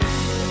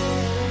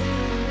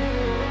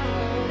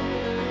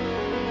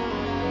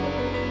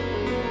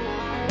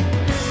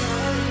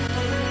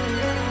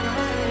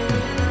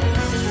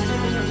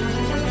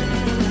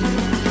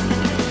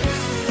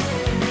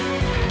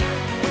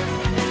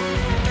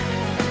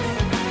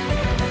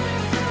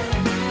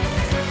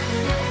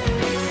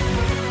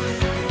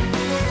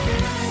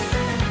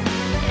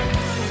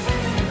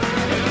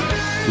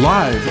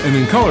Live and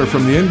in color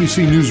from the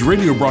NBC News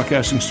radio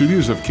broadcasting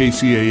studios of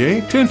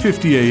KCAA,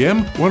 1050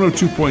 AM,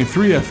 102.3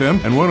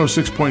 FM, and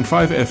 106.5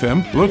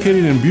 FM,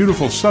 located in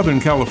beautiful Southern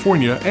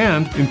California,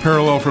 and in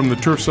parallel from the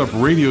Turfs Up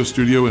radio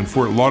studio in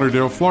Fort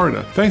Lauderdale,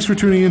 Florida. Thanks for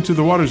tuning in to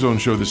the Water Zone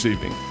show this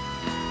evening.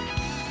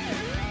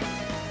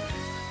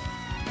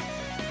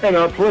 And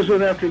a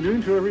pleasant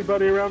afternoon to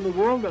everybody around the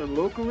world and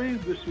locally.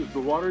 This is the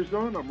Water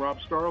Zone. I'm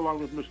Rob Starr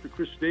along with Mr.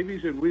 Chris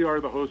Davies, and we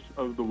are the hosts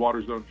of the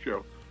Water Zone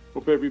show.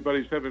 Hope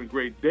everybody's having a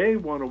great day.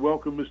 Want to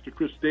welcome Mr.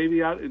 Chris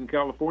Davey out in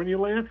California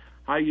land.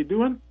 How you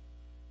doing?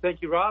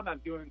 Thank you, Rob. I'm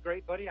doing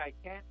great, buddy. I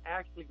can't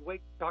actually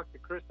wait to talk to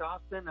Chris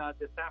Austin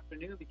this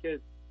afternoon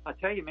because I'll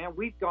tell you, man,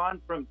 we've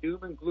gone from doom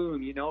and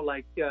gloom,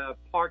 like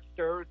parched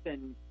earth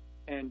and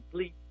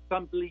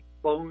some bleak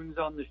bones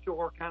on the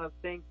shore kind of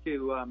thing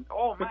to,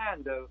 oh,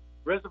 man, the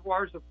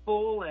reservoirs are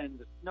full and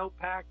the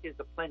snowpack is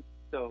aplenty.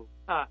 So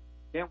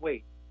can't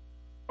wait.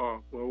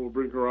 Oh, well, we'll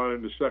bring her on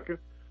in a second.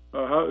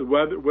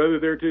 Weather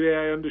there today,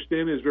 I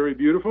understand, is very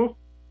beautiful.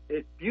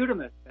 It's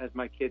beautiful, as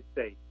my kids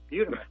say.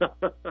 Beautiful.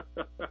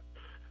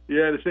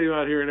 Yeah, the same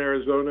out here in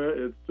Arizona.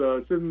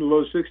 It's in the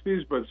low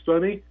 60s, but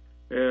sunny,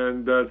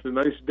 and it's a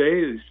nice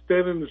day. You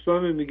stand in the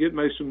sun and you get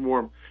nice and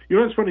warm. You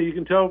know what's funny? You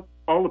can tell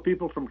all the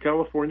people from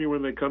California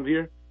when they come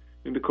here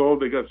in the cold,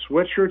 they got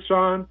sweatshirts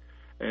on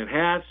and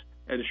hats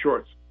and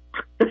shorts.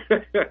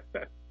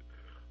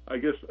 I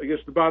guess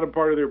the bottom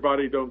part of their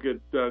body don't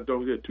get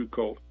too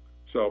cold.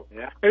 So,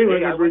 yeah. Anyway,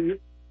 hey,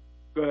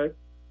 go ahead.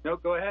 No,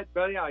 go ahead,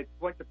 buddy. I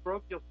went to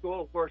parochial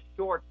school, wore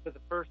shorts for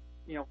the first,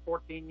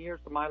 14 years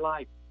of my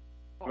life.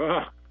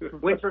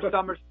 Winter,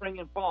 summer, spring,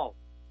 and fall.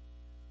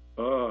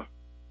 Was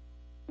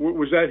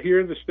that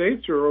here in the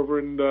States or over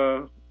in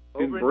Britain?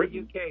 In the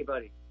UK,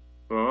 buddy.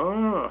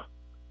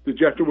 Did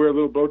you have to wear a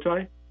little bow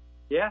tie?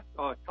 Yeah,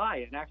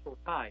 tie, an actual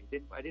tie.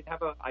 I did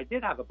have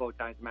a bow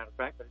tie, as a matter of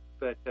fact,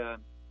 but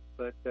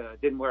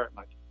didn't wear it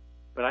much.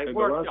 But I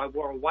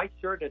wore a white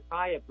shirt, a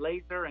tie, a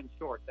blazer, and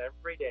shorts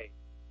every day.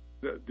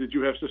 Did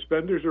you have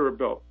suspenders or a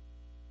belt?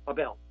 A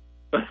belt.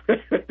 I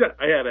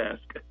had to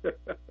ask.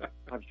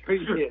 I'm sure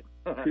you did.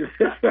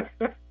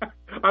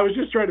 I was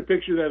just trying to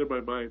picture that in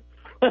my mind.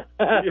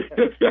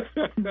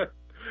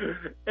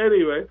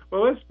 Anyway,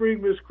 well, let's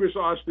bring Miss Chris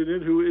Austin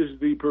in, who is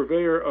the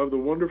purveyor of the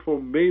wonderful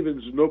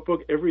Maven's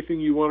Notebook. Everything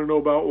you want to know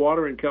about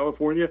water in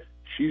California,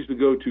 she's the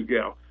go-to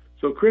gal.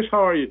 So, Chris,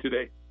 how are you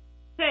today?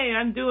 Hey,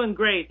 I'm doing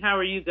great. How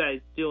are you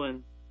guys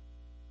doing?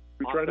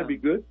 We trying to be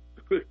good?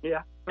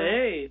 Yeah.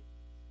 Hey.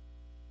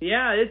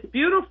 Yeah, it's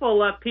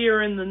beautiful up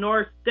here in the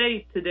North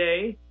State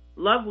today.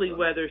 Lovely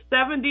weather.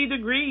 70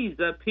 degrees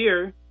up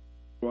here.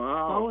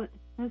 Wow.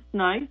 Oh, it's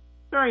nice.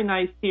 Very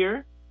nice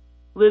here.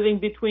 Living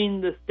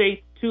between the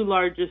state's two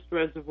largest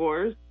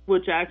reservoirs,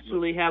 which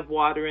actually have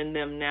water in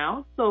them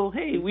now. So,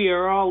 hey, we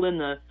are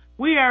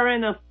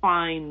in a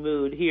fine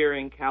mood here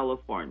in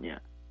California.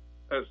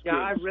 That's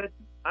good.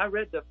 I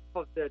read that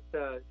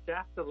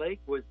Shasta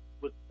Lake was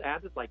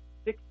added like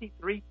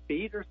 63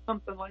 feet or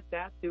something like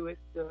that to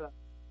its.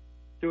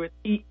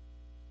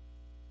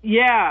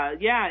 Yeah,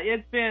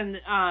 it's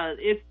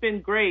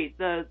been great.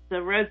 The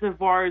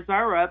reservoirs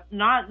are up,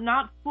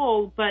 not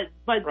full, but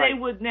right. They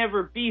would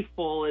never be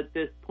full at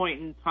this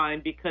point in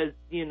time because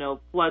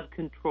flood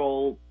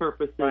control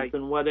purposes right.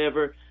 and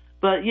whatever.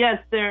 But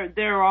yes,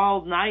 they're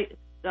all nice.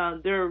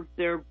 They're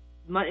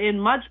in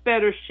much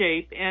better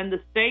shape, and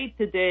the state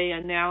today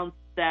announced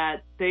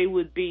that they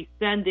would be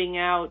sending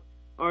out,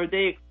 or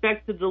they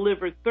expect to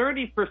deliver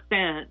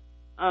 30%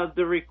 of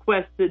the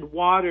requested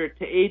water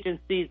to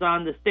agencies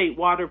on the State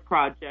Water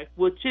Project,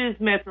 which is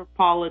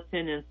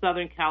metropolitan in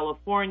Southern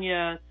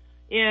California,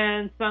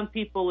 and some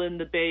people in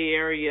the Bay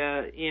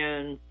Area,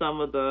 and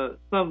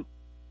some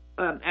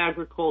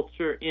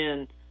agriculture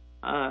in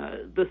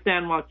the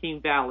San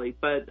Joaquin Valley.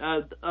 But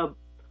a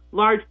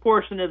large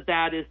portion of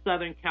that is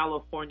Southern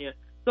California.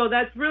 So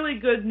that's really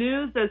good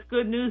news. That's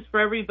good news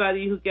for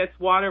everybody who gets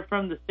water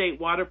from the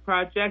State Water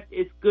Project.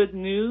 It's good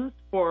news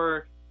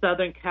for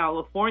Southern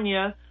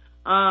California.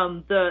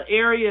 The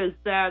areas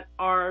that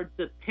are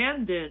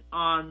dependent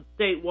on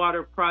State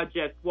Water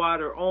Project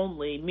water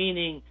only,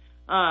 meaning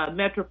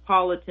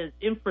Metropolitan's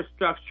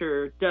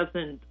infrastructure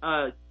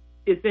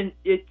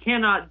it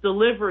cannot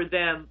deliver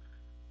them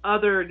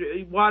other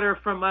water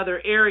from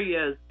other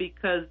areas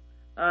because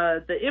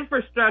the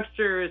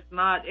infrastructure is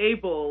not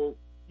able.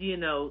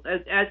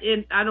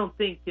 I don't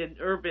think in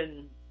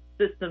urban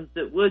systems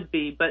it would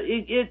be, but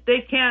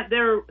they can't.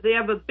 They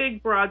have a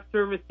big, broad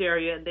service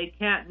area, and they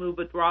can't move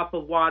a drop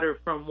of water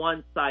from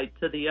one side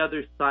to the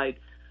other side.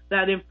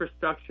 That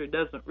infrastructure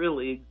doesn't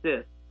really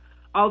exist.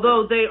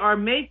 Although they are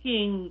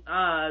making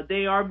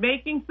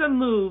some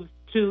moves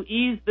to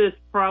ease this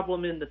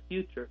problem in the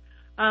future.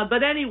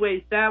 But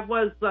anyways, that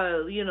was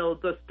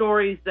the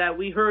stories that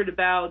we heard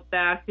about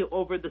back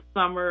over the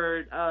summer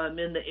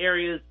in the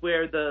areas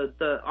where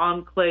the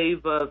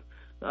enclave of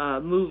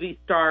movie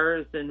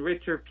stars and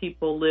richer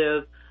people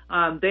live.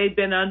 They've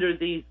been under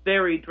these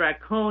very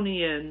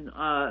draconian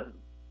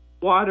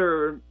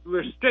water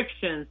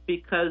restrictions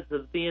because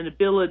of the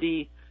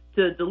inability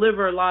to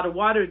deliver a lot of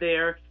water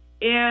there.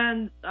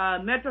 And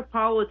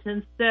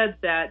Metropolitan said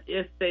that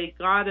if they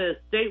got a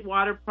state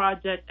water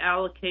project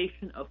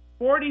allocation of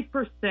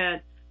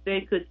 40%,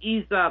 they could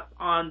ease up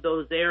on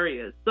those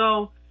areas.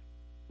 So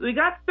we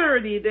got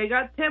 30. They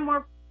got 10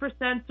 more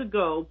percent to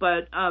go,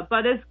 but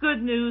it's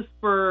good news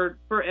for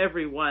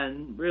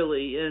everyone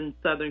really in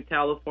Southern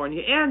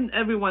California and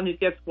everyone who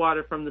gets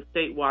water from the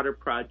state water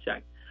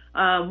project.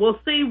 We'll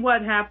see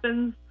what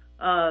happens.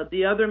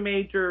 The other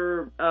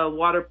major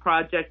water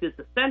project is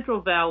the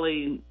Central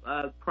Valley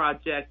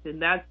project,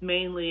 and that's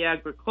mainly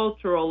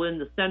agricultural in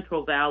the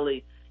Central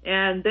Valley.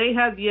 And they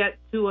have yet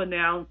to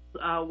announce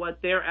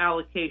what their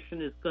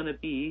allocation is going to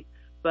be,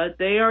 but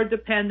they are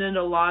dependent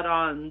a lot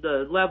on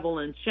the level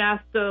in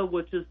Shasta,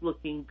 which is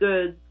looking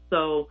good.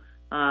 So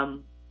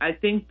I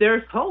think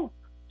there's hope,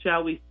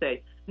 shall we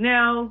say.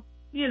 Now,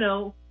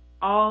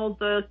 all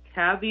the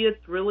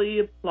caveats really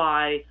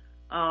apply.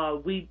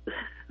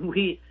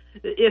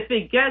 If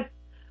it gets,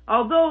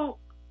 although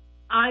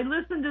I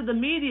listened to the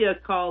media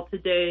call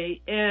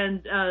today,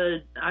 and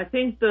I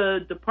think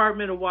the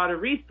Department of Water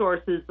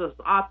Resources is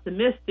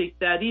optimistic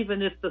that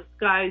even if the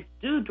skies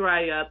do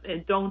dry up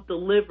and don't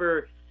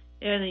deliver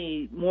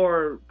any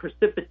more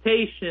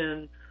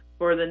precipitation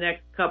for the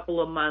next couple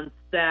of months,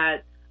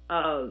 that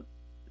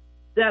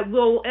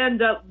we'll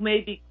end up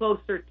maybe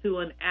closer to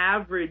an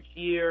average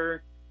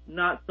year,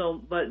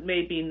 but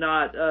maybe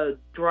not a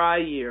dry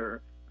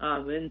year.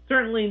 And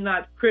certainly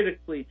not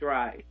critically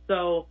dry.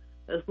 So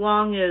as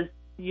long as,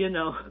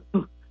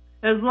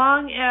 as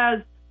long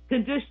as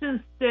conditions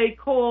stay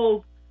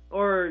cold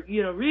or,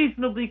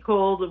 reasonably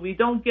cold, and we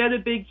don't get a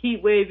big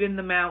heat wave in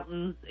the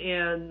mountains,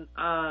 and,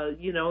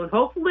 and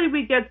hopefully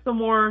we get some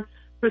more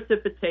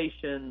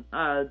precipitation.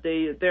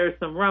 There's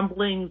some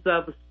rumblings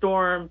of a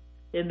storm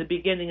in the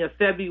beginning of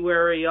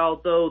February,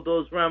 although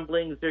those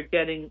rumblings are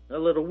getting a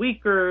little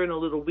weaker and a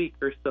little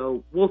weaker,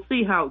 so we'll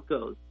see how it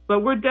goes.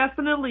 But we're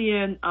definitely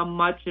in a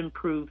much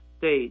improved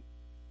state.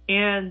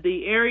 And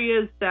the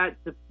areas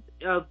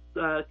of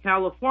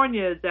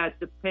California that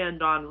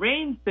depend on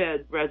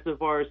rain-fed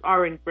reservoirs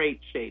are in great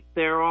shape.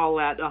 They're all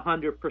at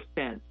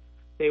 100%.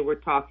 They were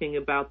talking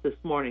about this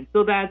morning.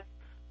 So that's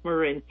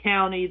Marin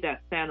County,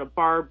 that's Santa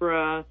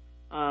Barbara,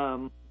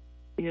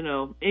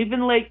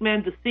 even Lake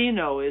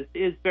Mendocino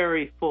is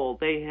very full.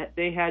 They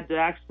had to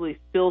actually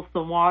spill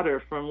some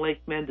water from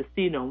Lake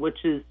Mendocino,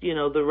 which is,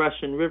 the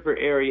Russian River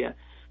area.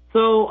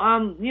 So,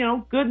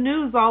 good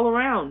news all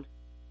around.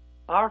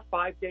 Our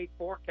 5-day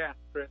forecast,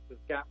 Chris, has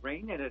got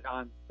rain in it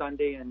on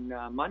Sunday and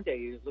Monday. Are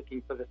you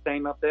looking for the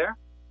same up there?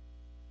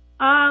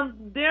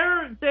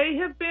 They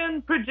have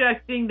been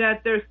projecting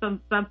that there's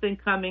something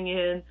coming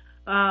in,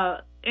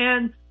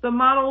 and the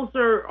models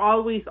are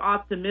always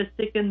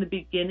optimistic in the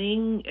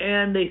beginning,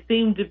 and they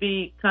seem to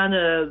be kind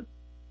of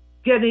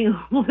getting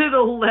a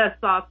little less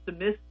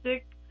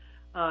optimistic.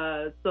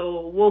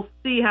 So we'll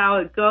see how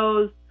it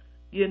goes.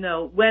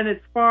 When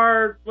it's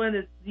far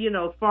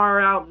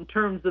out in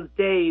terms of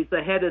days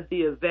ahead of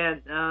the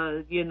event,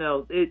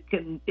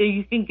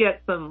 you can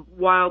get some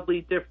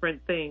wildly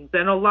different things,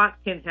 and a lot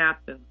can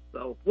happen.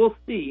 So we'll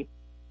see.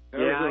 Yeah,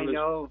 I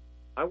know.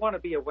 I want to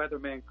be a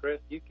weatherman, Chris.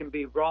 You can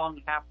be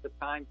wrong half the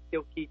time,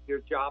 still keep your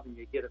job, and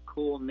you get a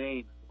cool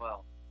name as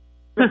well.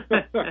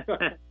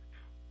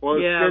 Well,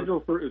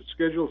 it's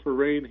scheduled for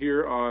rain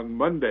here on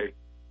Monday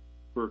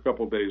for a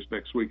couple of days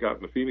next week out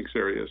in the Phoenix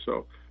area.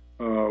 So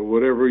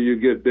whatever you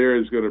get there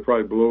is going to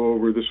probably blow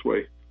over this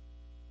way.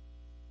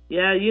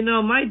 Yeah,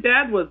 my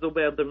dad was a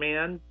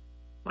weatherman.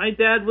 My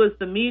dad was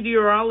the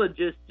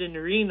meteorologist in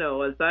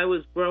Reno as I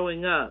was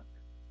growing up.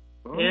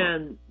 Oh.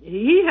 And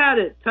he had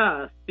it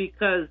tough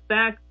because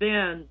back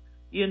then,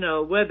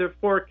 weather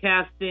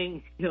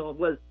forecasting,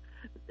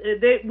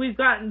 we've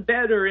gotten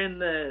better in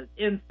the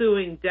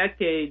ensuing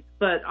decades,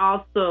 but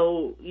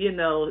also,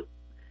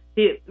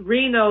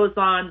 Reno's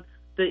on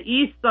the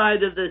east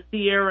side of the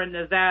Sierra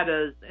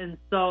Nevadas, and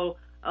so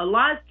a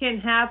lot can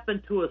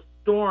happen to a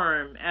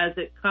storm as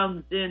it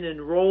comes in and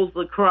rolls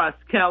across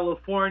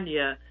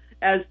California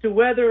as to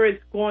whether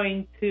it's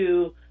going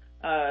to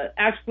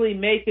actually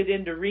make it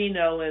into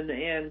Reno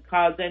and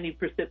cause any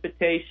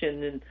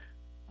precipitation. And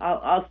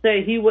I'll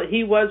say he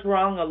was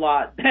wrong a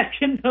lot back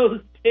in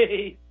those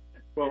days.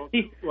 Well,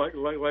 like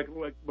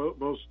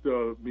most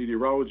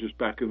meteorologists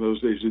back in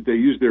those days, did they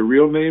use their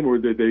real name or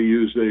did they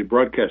use a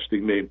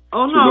broadcasting name?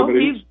 Oh no,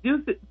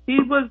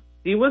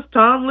 he was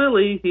Tom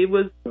Lilly. He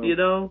was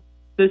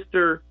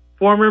Mr.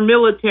 former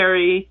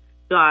military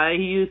guy.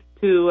 He used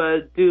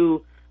to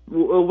do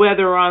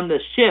weather on the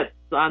ships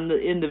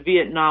in the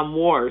Vietnam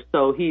War.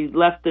 So he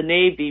left the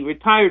Navy,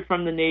 retired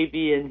from the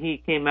Navy, and he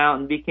came out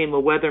and became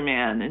a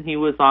weatherman. And he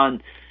was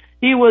on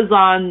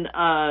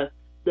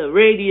the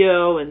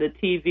radio and the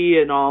TV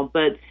and all,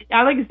 but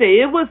like I say,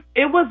 it was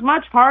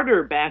much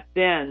harder back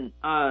then.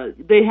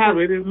 They have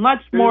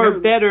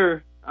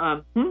better.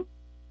 Yeah,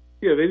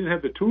 they didn't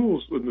have the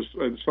tools and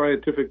the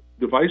scientific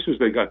devices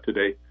they got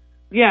today.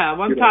 Yeah,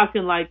 I'm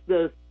talking like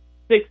the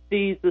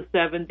 60s, the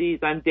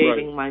 70s. I'm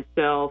dating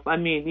myself. I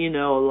mean,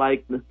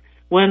 like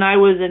when I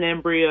was an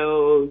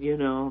embryo, you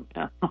know.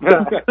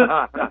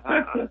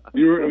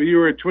 You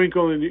were a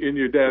twinkle in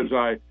your dad's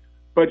eye.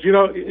 But you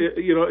know,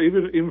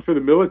 even for the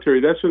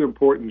military, that's an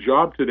important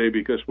job today,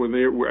 because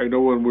I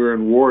know when we're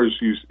in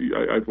wars,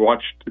 I've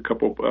watched a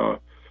couple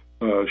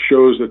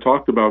shows that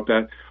talked about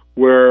that,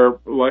 where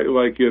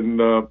like in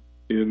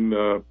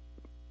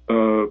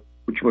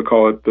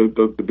whatchamacallit,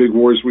 the big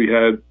wars we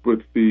had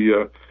with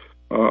the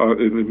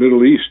in the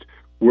Middle East,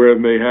 where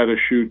they had to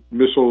shoot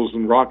missiles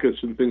and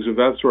rockets and things of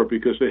that sort,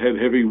 because they had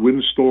heavy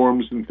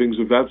windstorms and things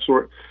of that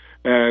sort,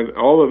 and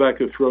all of that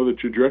could throw the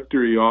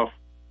trajectory off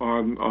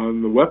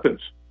on the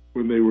weapons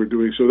when they were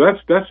doing. So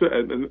that's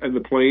and the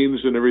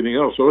planes and everything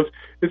else. So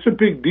it's a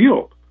big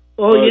deal.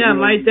 Oh yeah,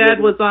 my dad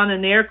was on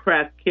an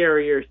aircraft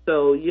carrier,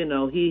 so you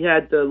know he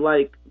had to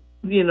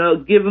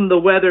give them the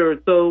weather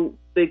so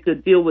they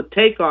could deal with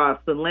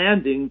takeoffs and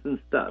landings and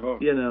stuff. Oh.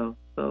 You know,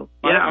 so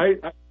yeah.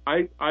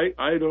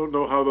 I don't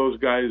know how those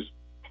guys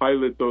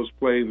pilot those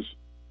planes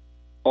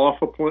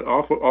off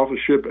a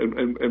ship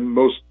and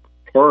most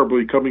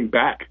horribly coming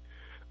back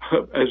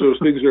as those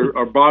things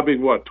are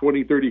bobbing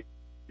 20, 30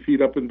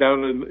 feet up and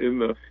down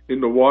in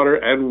the water,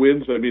 and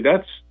winds. I mean,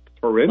 that's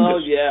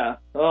horrendous.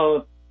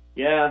 Oh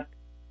yeah.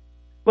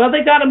 Well,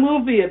 they got a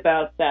movie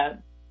about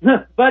that.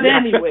 But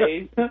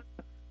anyways,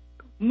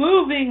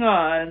 moving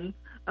on.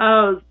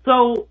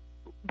 So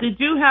did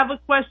you have a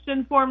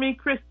question for me,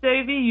 Chris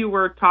Davey? You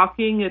were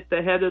talking at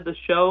the head of the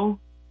show.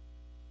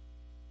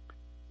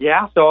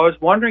 Yeah, so I was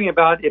wondering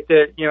about if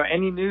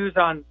any news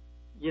on,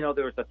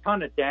 there was a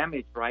ton of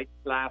damage, right,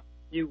 last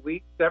few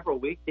weeks, several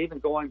weeks, even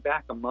going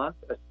back a month,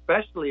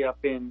 especially up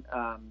in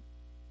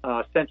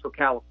Central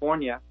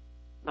California.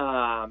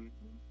 And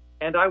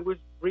I was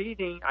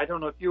reading, I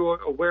don't know if you were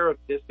aware of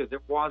this because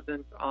it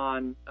wasn't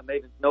on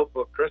Maven's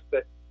notebook, Chris,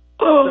 but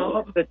some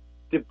of the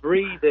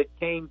debris that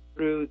came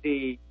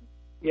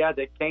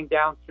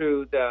down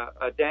through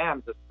the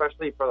dams,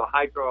 especially for the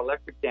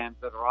hydroelectric dams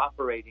that are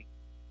operating,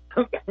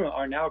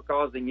 are now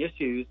causing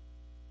issues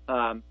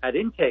at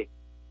intake.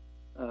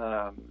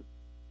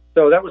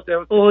 So that was.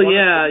 Oh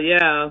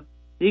yeah.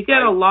 You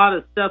get a lot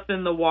of stuff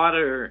in the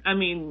water. I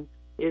mean,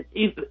 even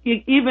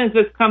if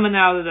it's coming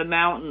out of the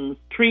mountains,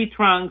 tree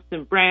trunks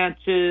and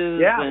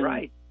branches.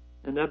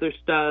 And other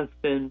stuff,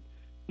 and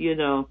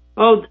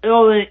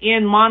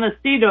in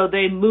Montecito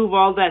they move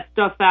all that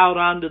stuff out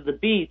onto the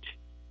beach,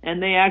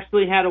 and they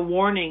actually had a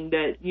warning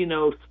that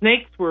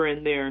snakes were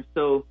in there,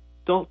 so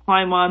don't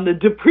climb on the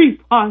debris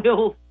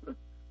piles.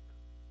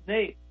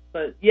 Snakes,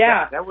 but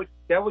that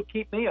would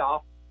keep me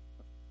off.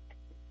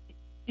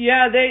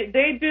 Yeah,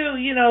 they do.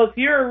 If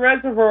you're a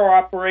reservoir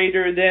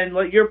operator, then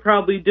what you're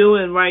probably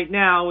doing right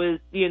now is,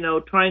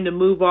 trying to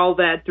move all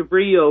that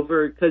debris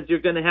over, because you're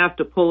going to have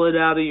to pull it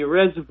out of your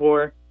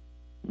reservoir,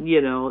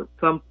 at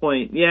some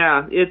point.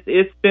 Yeah,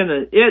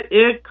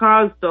 it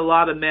caused a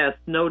lot of mess,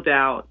 no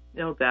doubt.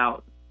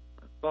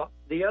 Well,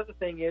 the other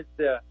thing is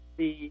the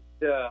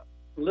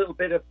little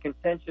bit of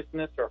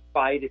contentiousness or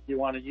fight, if you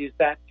want to use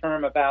that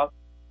term, about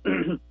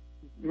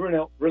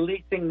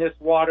releasing this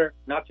water,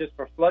 not just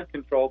for flood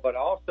control, but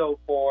also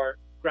for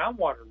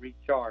groundwater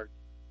recharge.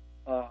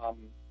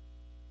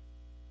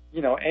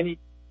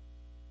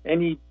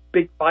 Any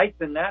big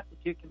fights in that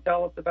you can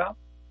tell us about?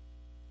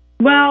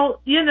 Well,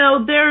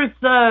 there's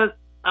the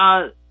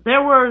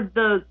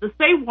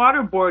State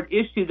Water Board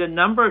issued a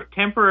number of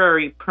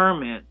temporary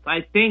permits.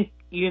 I think,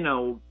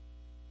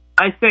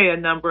 I say a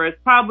number, it's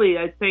probably,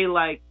 I'd say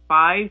like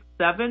 5,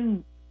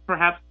 7,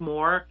 perhaps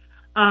more.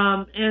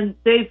 And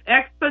they've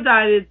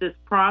expedited this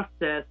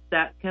process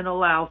that can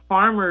allow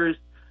farmers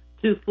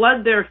to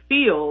flood their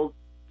fields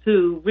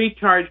to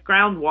recharge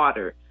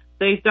groundwater.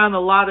 They've done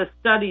a lot of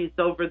studies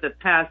over the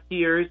past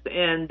years,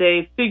 and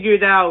they've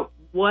figured out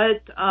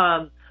what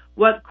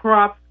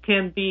crops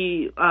can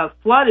be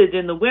flooded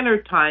in the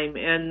wintertime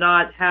and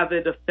not have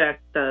it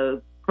affect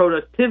the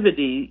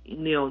productivity,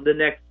 the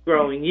next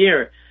growing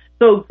year.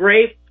 So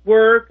grapes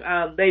work.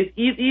 They've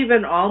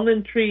even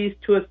almond trees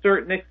to a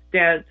certain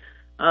extent.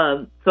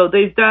 So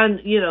they've done,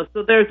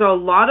 so there's a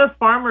lot of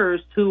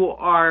farmers who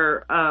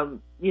are,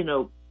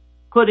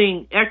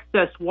 putting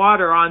excess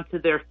water onto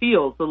their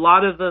fields. A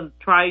lot of them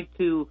try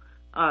to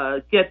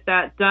get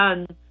that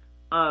done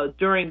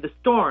during the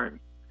storms.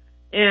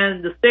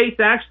 And the state's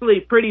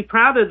actually pretty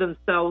proud of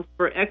themselves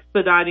for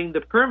expediting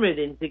the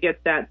permitting to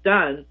get that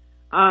done.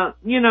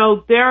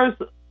 There's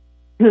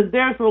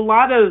a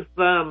lot of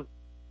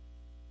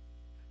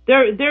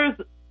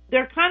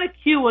they're kind of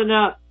queuing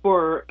up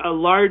for a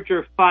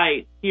larger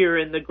fight here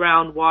in the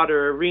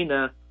groundwater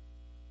arena.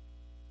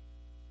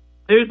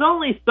 There's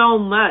only so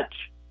much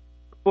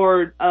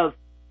of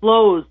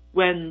flows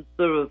when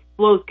the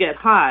flows get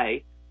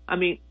high. I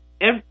mean,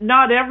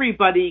 not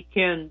everybody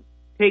can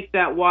take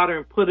that water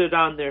and put it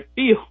on their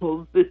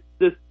fields.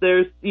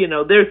 There's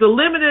a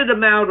limited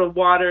amount of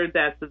water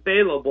that's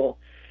available.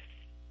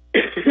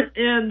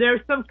 And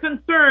there's some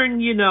concern,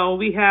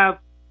 we have,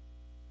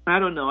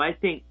 I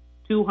think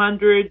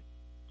 200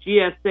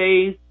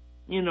 GSAs,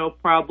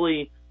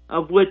 probably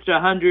of which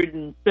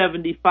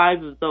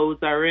 175 of those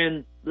are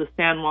in the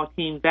San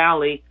Joaquin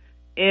Valley.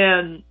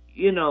 And,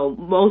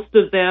 most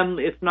of them,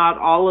 if not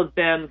all of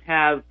them,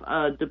 have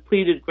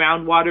depleted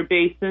groundwater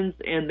basins,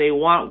 and they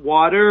want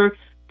water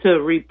to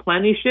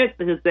replenish it.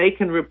 Because they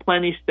can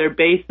replenish their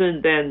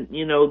basin, then,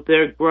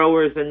 their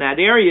growers in that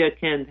area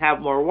can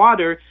have more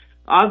water,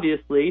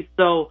 obviously.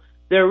 So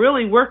they're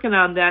really working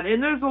on that.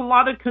 And there's a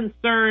lot of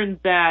concern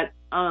that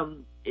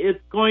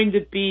it's going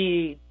to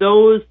be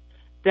those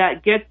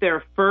that get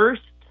there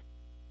first,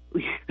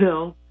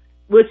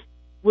 which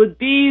would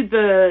be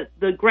the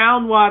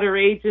groundwater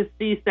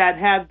agencies that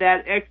have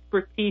that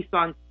expertise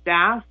on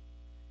staff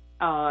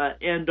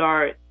and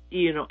are,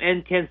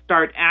 and can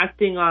start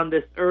acting on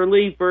this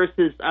early,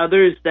 versus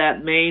others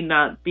that may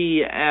not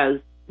be as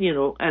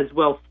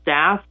well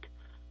staffed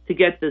to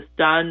get this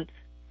done.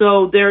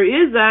 So there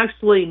is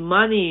actually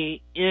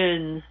money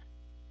in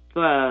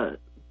the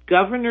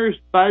governor's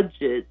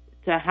budget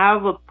to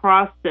have a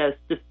process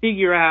to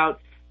figure out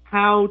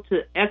how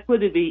to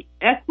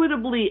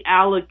equitably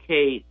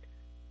allocate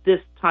this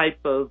type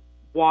of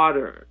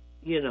water,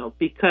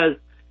 because,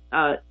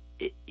 kind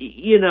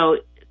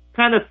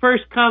of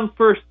first come,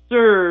 first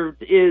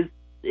served is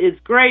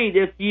great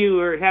if you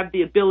have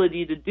the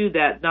ability to do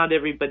that. Not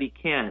everybody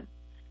can.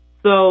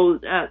 So,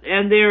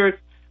 and they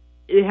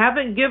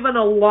haven't given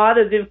a lot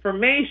of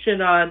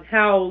information on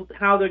how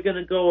they're going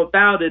to go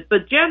about it.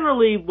 But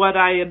generally what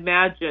I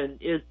imagine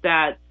is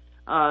that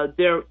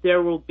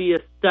there will be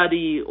a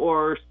study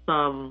or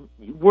some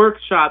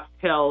workshops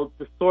held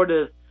to sort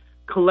of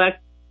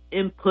collect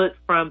input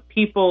from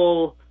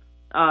people,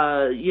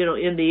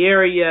 in the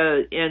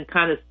area, and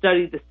kind of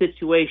study the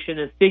situation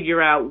and figure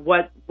out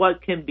what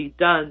can be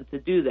done to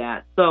do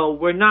that. So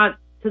we're not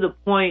to the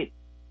point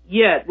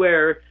yet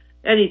where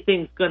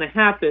anything's going to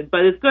happen,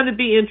 but it's going to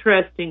be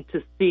interesting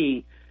to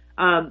see.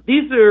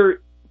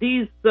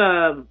 These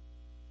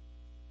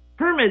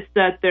permits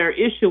that they're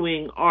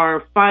issuing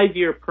are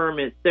 5-year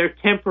permits. They're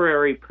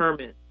temporary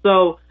permits.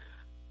 So,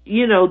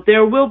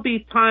 there will be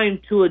time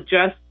to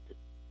adjust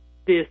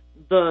the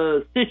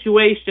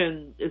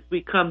situation as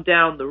we come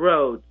down the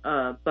road.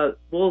 But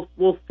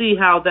we'll see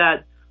how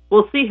that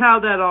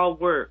all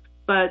works.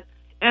 But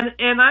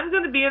and I'm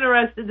going to be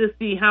interested to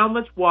see how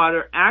much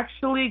water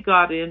actually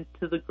got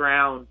into the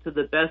ground to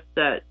the best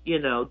that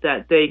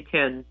that they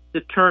can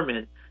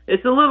determine.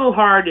 It's a little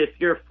hard if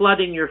you're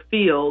flooding your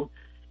field,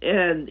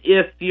 and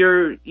if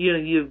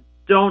you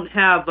don't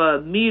have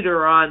a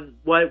meter on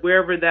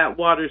wherever that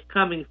water's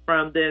coming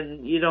from,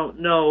 then you don't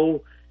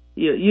know.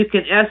 You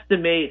can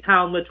estimate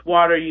how much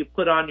water you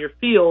put on your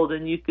field,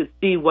 and you can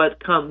see what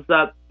comes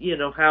up,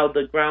 how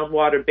the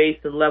groundwater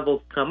basin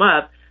levels come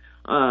up.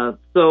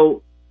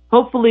 So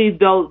hopefully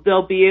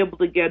they'll be able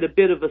to get a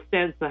bit of a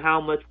sense of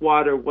how much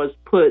water was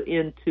put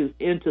into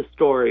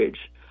storage.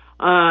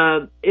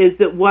 Was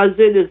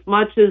it as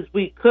much as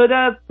we could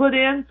have put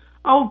in?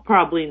 Oh,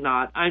 probably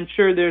not. I'm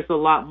sure there's a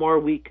lot more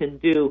we can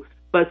do.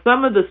 But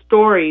some of the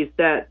stories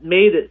that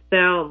made it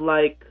sound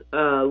like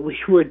we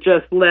were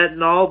just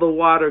letting all the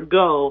water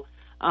go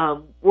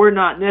were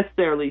not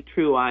necessarily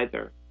true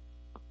either.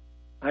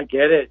 I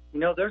get it.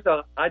 There's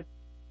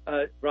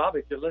Rob,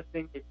 if you're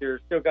listening, if you're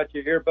still got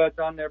your earbuds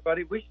on there,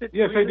 buddy, we should.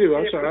 Yes, I do.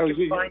 I'm sorry.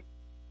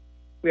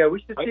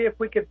 We should see if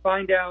we could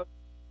find out,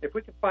 if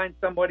we could find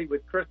somebody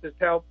with Chris's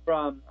help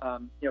from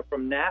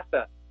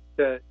NASA.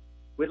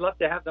 We'd love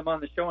to have them on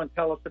the show and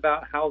tell us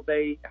about how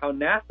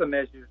NASA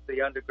measures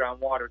the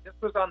underground water. This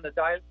was on the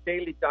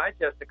Daily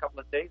Digest a couple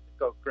of days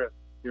ago, Chris.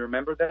 You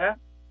remember that?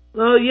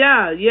 Oh,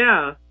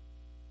 yeah.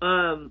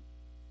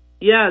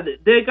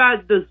 They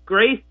got this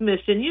GRACE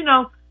mission.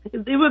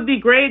 It would be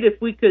great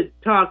if we could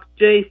talk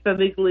Jay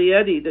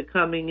Famiglietti to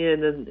coming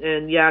in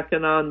and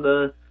yakking on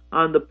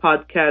the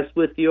podcast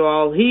with you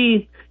all.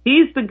 He's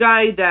the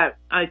guy that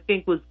I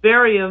think was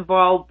very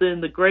involved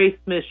in the GRACE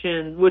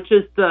mission, which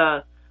is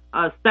the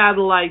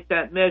satellite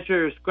that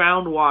measures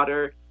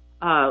groundwater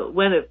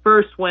when it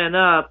first went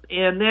up.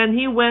 And then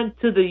he went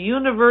to the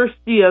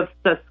University of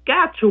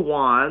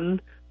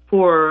Saskatchewan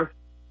for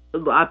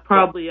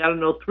probably,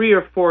 3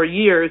 or 4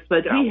 years,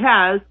 but he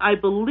has, I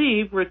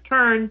believe,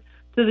 returned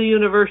to the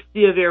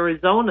University of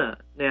Arizona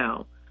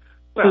now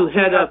to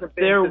head up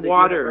their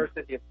water.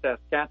 University of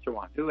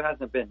Saskatchewan. Who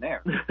hasn't been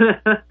there?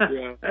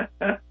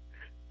 Yeah.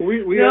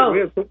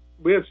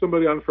 We have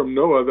somebody on from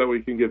NOAA that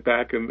we can get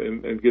back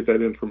and get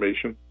that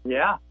information.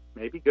 Yeah,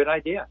 maybe good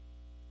idea.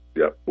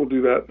 Yeah, we'll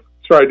do that.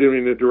 Sorry, I didn't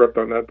mean to interrupt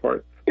on that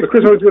part. But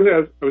Chris, I was going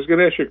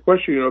to ask you a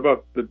question,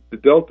 about the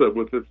Delta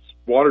with its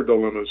water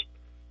dilemmas.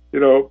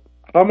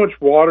 How much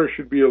water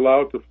should be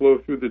allowed to flow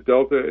through the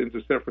Delta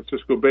into San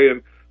Francisco Bay,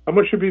 and how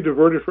much should be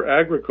diverted for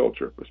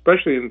agriculture,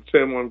 especially in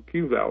San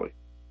Joaquin Valley?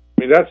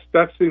 I mean,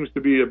 that seems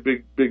to be a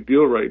big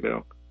deal right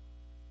now.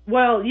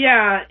 Well,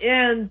 yeah,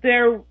 and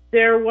there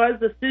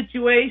was a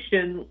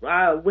situation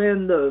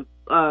when the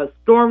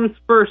storms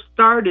first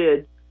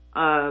started.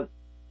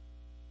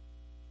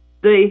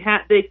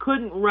 They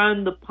couldn't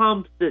run the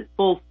pumps at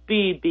full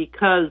speed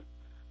because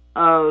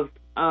of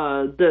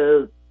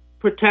the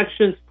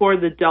protections for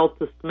the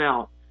Delta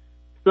smelt.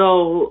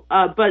 So,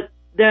 but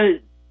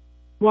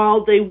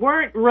while they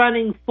weren't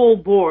running full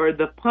bore,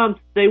 the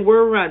pumps they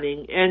were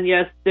running, and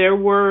yes, there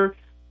were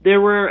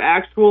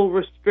actual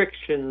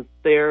restrictions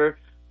there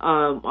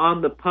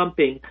on the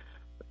pumping.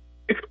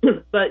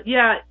 But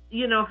yeah,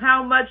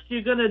 how much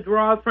you're going to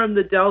draw from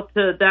the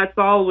Delta, that's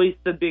always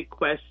the big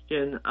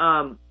question.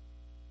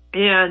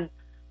 And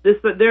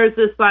there's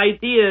this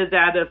idea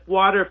that if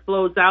water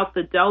flows out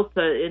the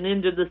Delta and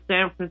into the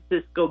San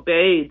Francisco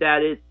Bay,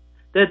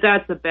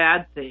 that's a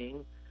bad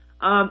thing.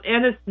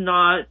 And it's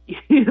not.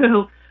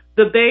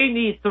 The bay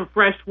needs some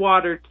fresh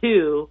water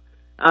too.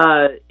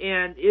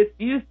 And it's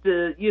used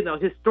to,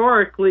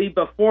 historically,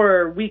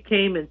 before we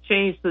came and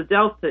changed the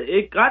Delta,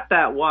 it got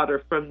that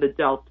water from the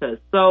Delta.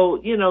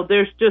 So,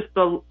 there's just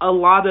a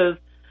lot of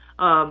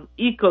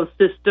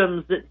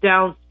ecosystems that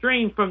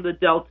downstream from the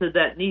Delta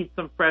that need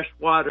some fresh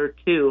water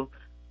too.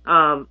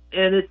 And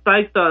it's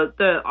like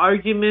the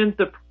argument,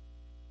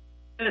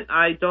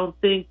 I don't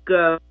think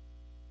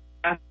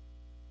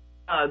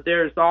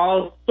there's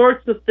all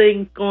sorts of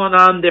things going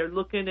on. They're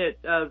looking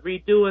at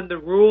redoing the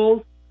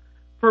rules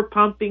for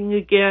pumping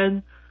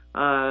again.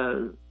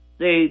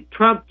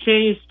 Trump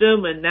changed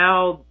them, and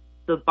now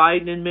the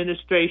Biden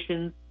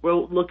administration we're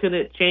looking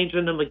at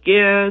changing them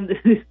again.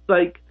 It's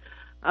like,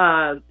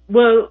 the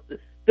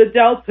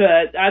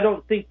Delta, I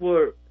don't think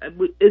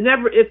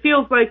it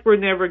feels like we're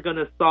never going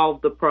to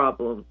solve the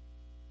problem.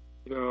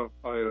 No,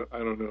 I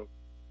don't know.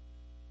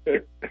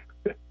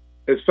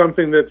 It's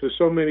something that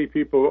so many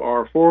people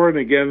are for and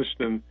against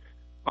and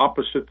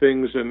opposite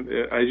things, and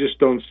I just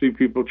don't see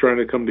people trying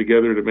to come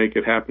together to make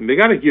it happen. They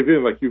got to give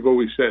in, like you've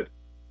always said.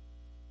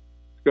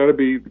 It's got to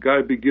be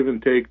give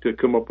and take to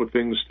come up with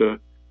things to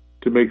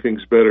make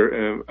things better,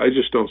 and I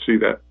just don't see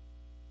that.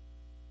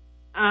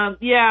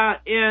 Yeah,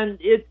 and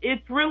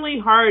it's really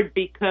hard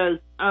because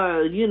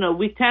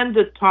we tend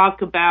to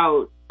talk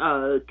about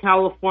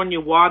California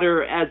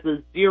water as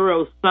a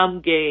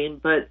zero-sum game,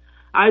 but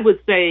I would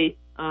say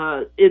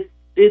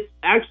it's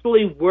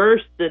actually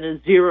worse than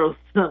a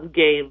zero-sum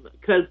game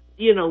because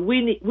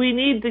we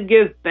need to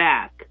give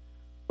back.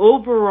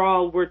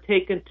 Overall, we're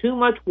taking too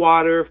much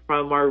water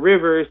from our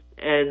rivers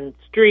and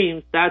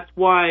streams. That's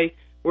why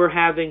we're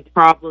having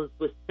problems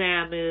with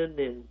salmon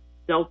and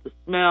Delta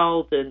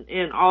smelt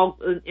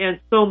and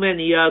so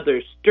many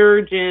others.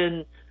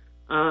 Sturgeon.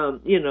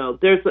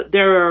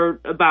 There are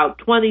about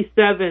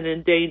 27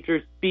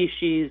 endangered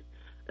species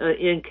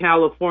in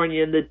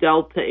California, in the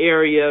Delta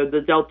area,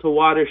 the Delta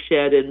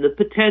watershed, and the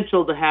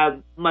potential to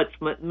have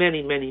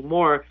many, many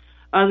more.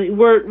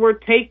 We're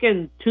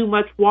taking too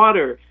much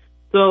water,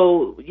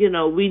 so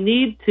we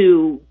need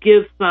to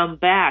give some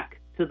back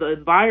to the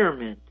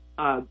environment.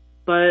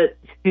 But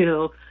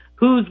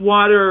whose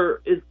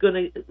water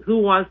who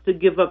wants to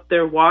give up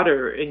their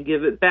water and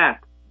give it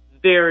back?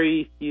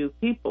 Very few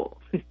people.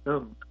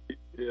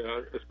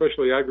 Yeah,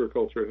 especially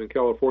agriculture, and in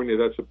California,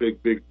 that's a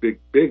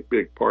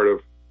big part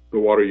of the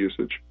water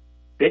usage.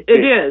 It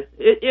is.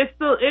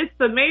 It's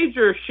the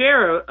major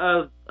share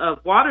of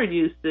water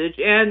usage,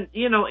 and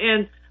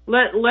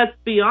let's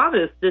be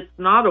honest, it's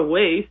not a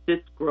waste.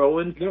 It's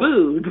growing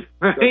food,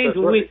 right? That's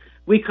right.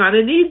 We kind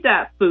of need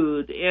that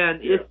food,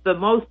 and it's the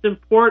most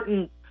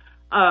important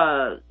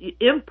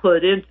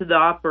input into the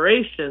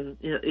operation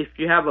if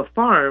you have a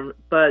farm.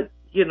 But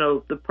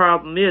the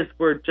problem is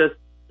we're just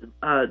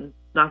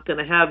not going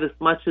to have as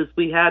much as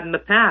we had in the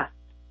past.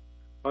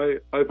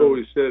 I've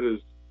always said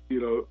is,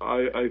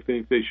 I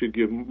think they should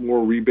give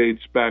more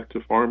rebates back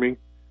to farming.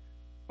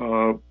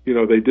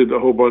 They did a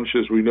whole bunch,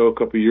 as we know, a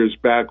couple of years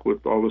back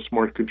with all the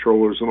smart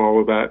controllers and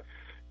all of that.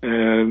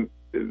 And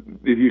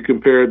if you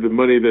compare the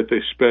money that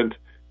they spent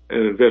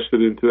and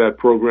invested into that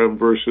program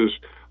versus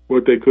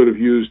what they could have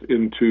used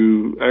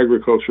into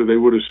agriculture, they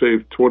would have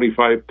saved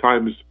 25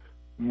 times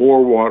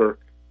more water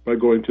by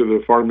going to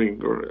the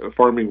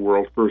farming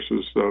world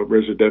versus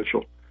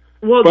residential.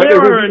 Well, but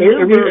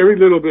every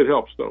little bit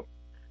helps, though.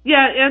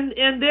 Yeah,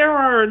 and there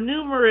are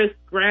numerous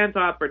grant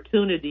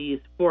opportunities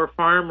for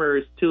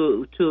farmers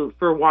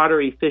for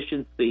water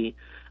efficiency.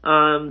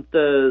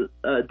 The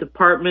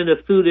Department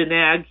of Food and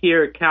Ag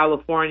here in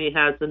California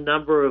has a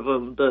number of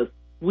them. The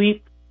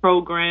SWEEP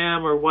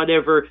program or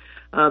whatever,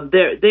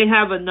 they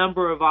have a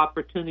number of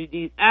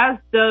opportunities, as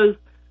does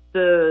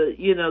the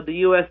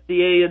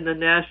USDA and the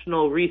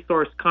National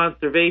Resource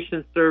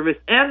Conservation Service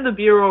and the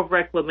Bureau of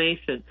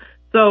Reclamation.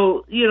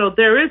 So,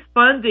 there is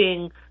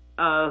funding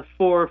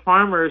for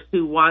farmers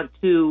who want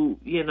to,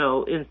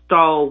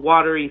 install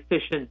water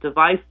efficient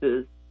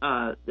devices.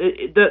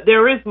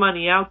 There is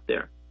money out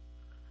there.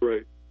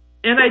 Right.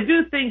 And I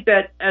do think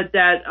that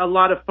a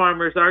lot of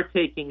farmers are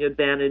taking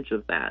advantage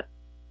of that.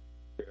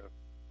 Yeah.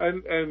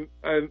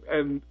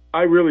 And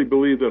I really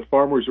believe that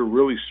farmers are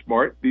really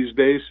smart these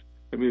days.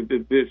 I mean,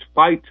 it's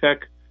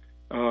high-tech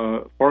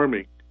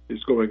farming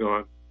is going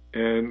on,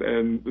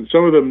 and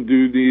some of them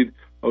do need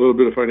a little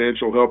bit of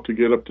financial help to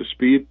get up to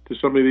speed to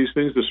some of these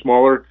things, the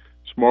smaller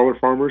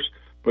farmers.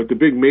 But the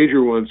big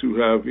major ones who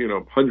have,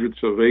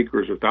 hundreds of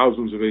acres or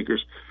thousands of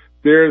acres,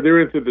 they're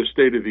into the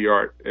state of the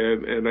art,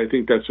 and I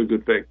think that's a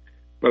good thing.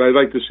 but I'd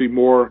like to see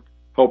more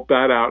help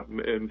that out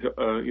and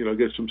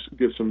get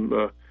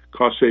some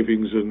cost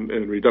savings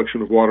and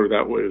reduction of water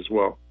that way as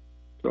well.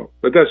 So,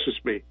 but that's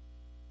just me.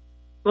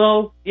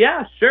 Well,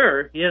 yeah,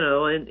 sure,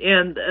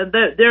 and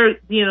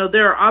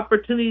there are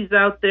opportunities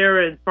out there,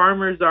 and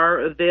farmers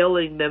are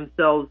availing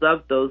themselves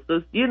of those.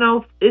 So,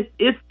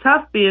 it's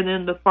tough being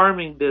in the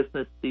farming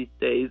business these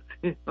days.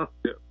 Yeah,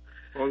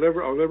 I'll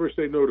never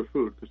say no to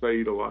food because I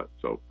eat a lot.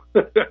 So,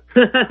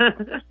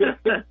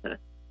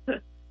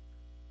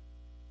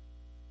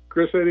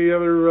 Chris, any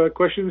other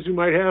questions you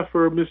might have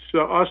for Miss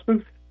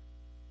Austin?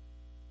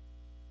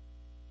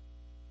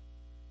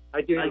 I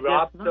do,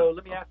 Rob. So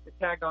let me ask a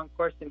tag-on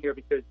question here,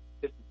 because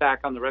this is back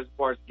on the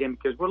reservoirs again,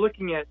 because we're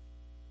looking at,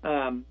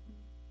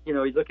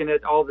 you're looking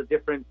at all the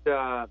different,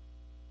 if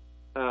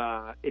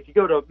you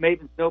go to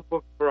Maven's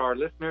Notebook for our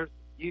listeners,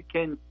 you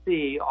can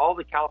see all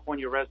the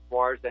California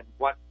reservoirs and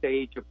what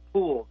stage of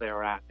pool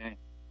they're at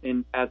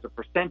in as a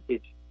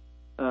percentage.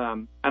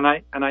 And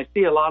I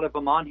see a lot of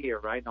them on here,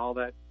 right? And all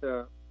that,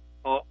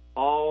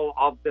 all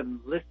of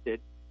them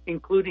listed,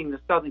 including the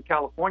Southern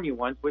California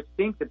ones, which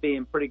seem to be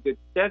in pretty good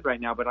stead right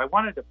now. But I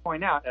wanted to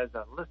point out, as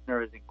a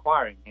listener is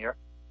inquiring here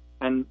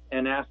and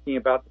asking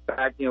about the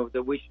fact,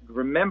 that we should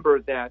remember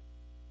that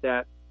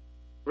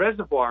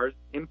reservoirs,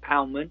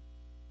 impoundment,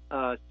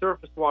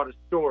 surface water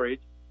storage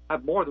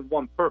have more than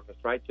one purpose,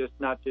 right?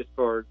 Not just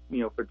for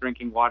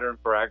drinking water and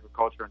for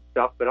agriculture and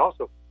stuff, but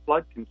also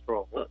flood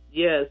control.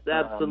 Yes,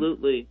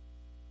 absolutely.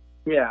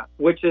 Yeah,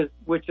 which is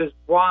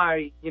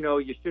why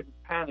you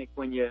shouldn't panic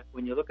when you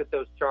look at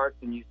those charts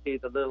and you see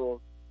the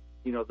little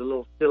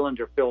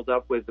cylinder filled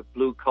up with the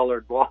blue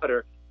colored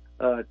water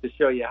to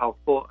show you how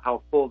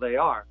full they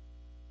are.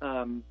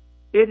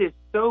 It is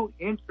so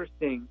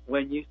interesting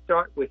when you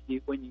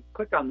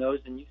click on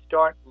those and you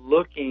start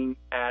looking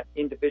at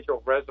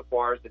individual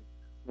reservoirs and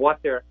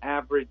what their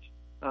average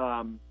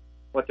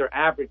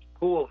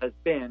pool has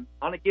been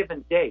on a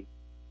given day.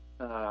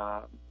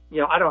 I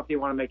don't know if you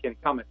want to make any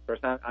comments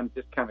first. I'm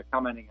just kind of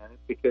commenting on it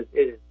because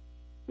it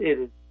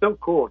is so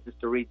cool just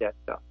to read that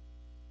stuff.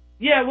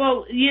 Yeah,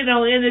 well,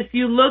 and if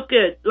you look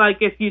at,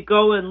 if you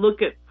go and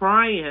look at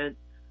Bryant,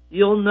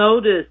 you'll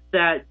notice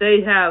that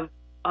they have,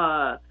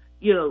 the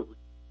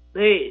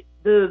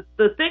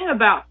thing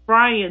about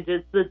Bryant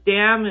is the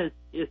dam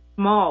is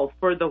small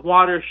for the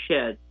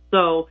watershed,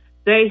 so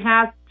they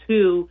have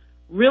to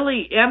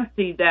really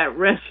empty that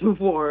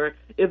reservoir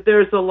if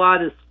there's a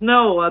lot of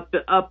snow up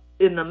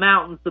in the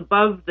mountains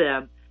above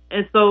them.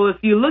 And so if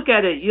you look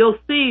at it, you'll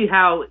see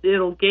how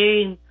it'll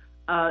gain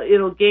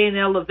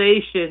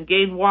elevation,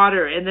 gain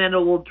water, and then it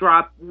will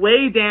drop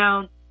way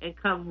down and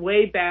come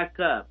way back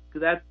up.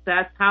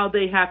 That's how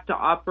they have to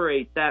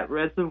operate that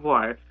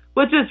reservoir,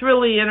 which is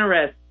really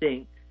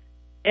interesting.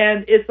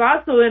 And it's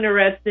also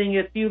interesting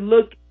if you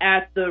look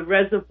at the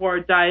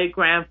reservoir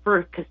diagram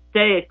for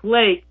Castaic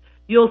Lake,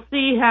 you'll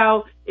see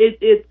how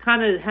it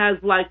kind of has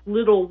like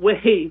little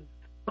waves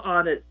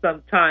on it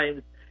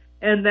sometimes.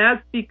 And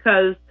that's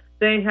because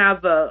they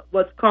have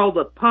what's called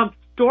a pump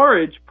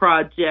storage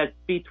project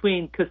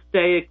between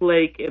Castaic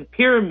Lake and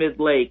Pyramid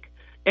Lake.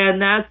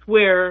 And that's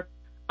where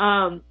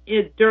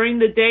during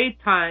the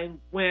daytime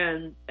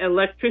when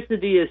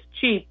electricity is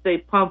cheap, they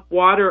pump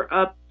water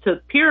up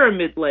to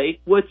Pyramid Lake,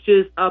 which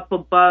is up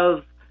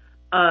above,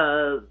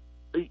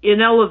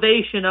 in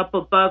elevation up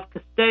above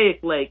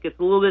Castaic Lake. It's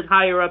a little bit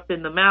higher up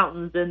in the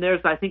mountains, and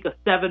there's, I think, a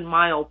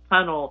 7-mile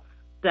tunnel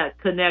that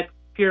connects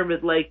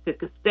Pyramid Lake to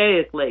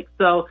Castaic Lake.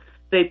 So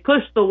they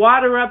push the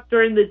water up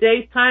during the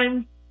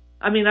daytime.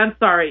 At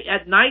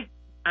night.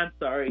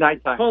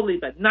 Nighttime. Totally,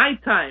 but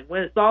nighttime,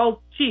 when it's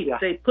all cheap, yeah.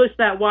 They push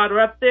that water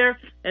up there,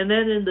 and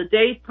then in the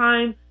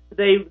daytime,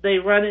 they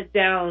run it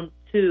down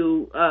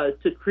to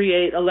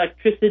create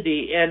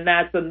electricity, and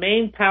that's a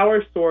main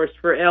power source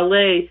for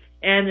LA,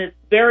 and it's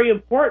a very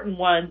important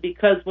one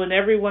because when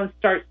everyone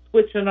starts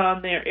switching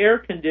on their air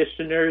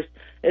conditioners,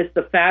 it's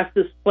the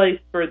fastest place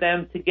for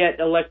them to get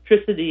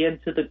electricity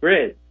into the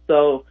grid.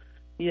 So,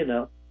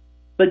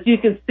 but you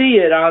can see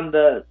it on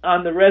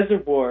the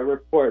reservoir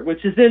report,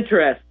 which is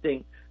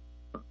interesting.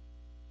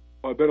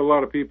 Well, I bet a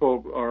lot of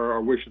people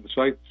are wishing the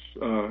sites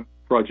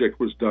project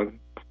was done.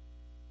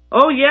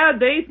 Oh yeah,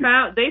 they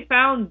said they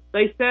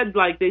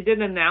did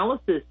an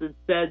analysis and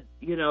said,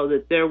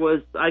 that there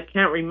was, I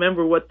can't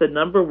remember what the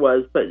number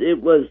was, but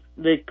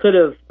they could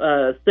have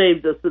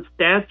saved a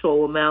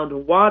substantial amount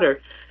of water.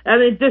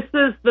 And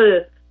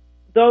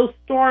those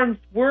storms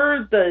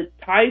were the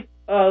type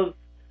of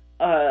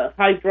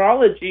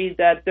hydrology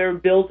that they're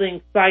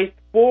building sites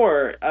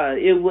for.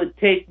 It would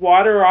take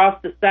water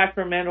off the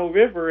Sacramento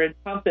River and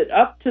pump it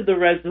up to the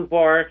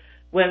reservoir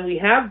when we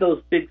have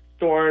those big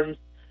storms.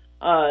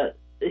 When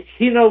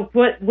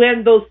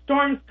those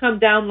storms come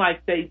down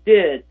like they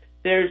did,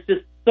 there's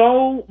just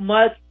so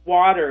much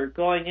water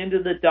going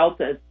into the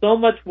Delta and so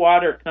much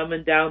water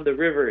coming down the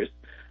rivers,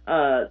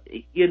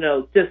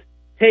 just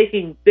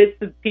taking bits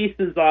and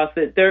pieces off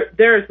it.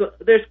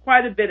 There's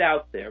quite a bit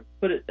out there,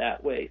 put it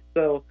that way.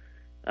 So,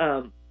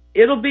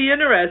 it'll be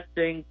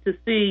interesting to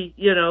see,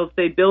 if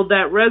they build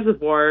that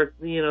reservoir,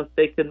 if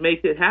they can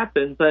make it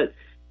happen. But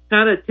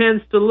kind of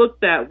tends to look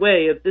that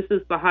way. If this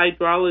is the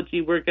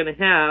hydrology we're going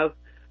to have,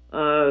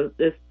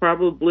 it's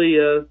probably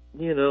a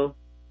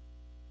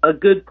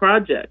good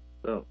project.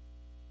 So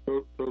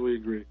totally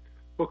agree.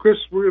 Well, Chris,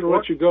 we're going to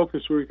let you go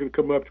because we're going to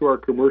come up to our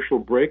commercial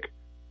break.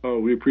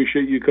 We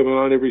appreciate you coming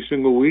on every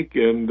single week,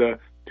 and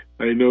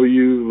I know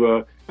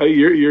you're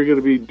going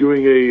to be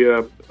doing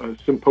a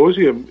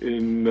symposium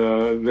in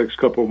the next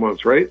couple of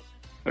months, right?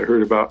 I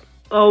heard about.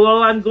 Oh,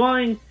 well, I'm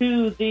going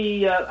to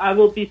I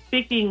will be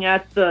speaking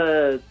at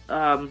the,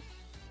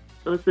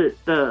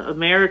 the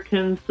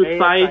American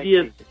Society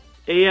of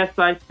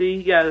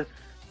ASIC, yeah.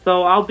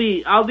 So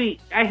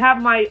I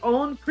have my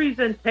own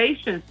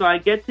presentation, so I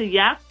get to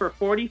yap for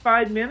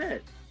 45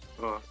 minutes.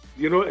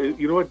 You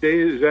know what day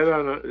is that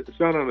on? It's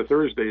not on a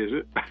Thursday, is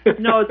it?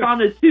 No, it's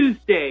on a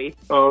Tuesday.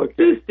 Oh, okay.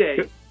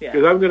 Tuesday. Yeah.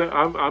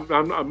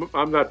 Because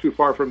I'm not too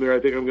far from there. I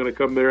think I'm going to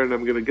come there and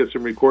I'm going to get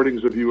some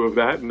recordings of you of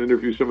that and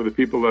interview some of the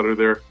people that are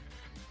there.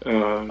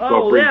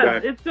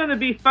 It's going to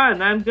be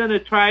fun. I'm going to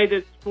try to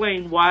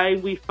explain why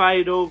we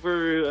fight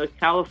over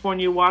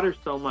California water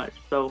so much.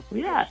 So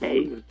yeah,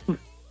 absolutely. Hey.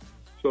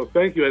 So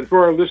thank you. And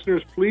for our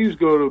listeners, please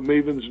go to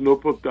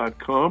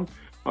mavensnotebook.com.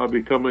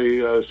 Become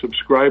a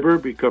subscriber,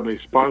 become a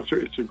sponsor.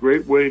 It's a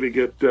great way to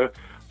get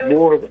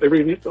more of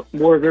everything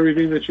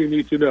that you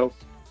need to know.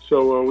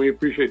 So we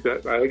appreciate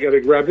that. I got to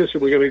grab this,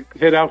 and we're going to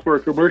head out for a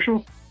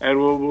commercial, and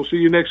we'll see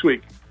you next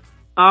week.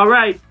 All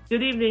right.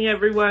 Good evening,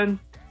 everyone.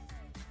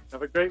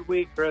 Have a great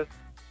week, Chris.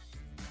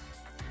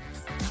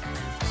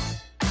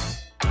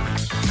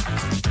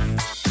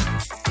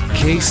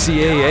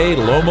 KCAA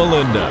Loma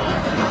Linda.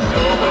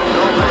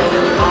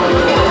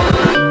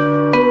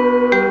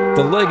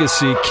 The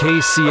Legacy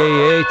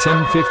KCAA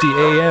 1050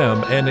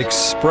 AM and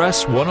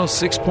Express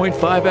 106.5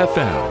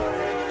 FM.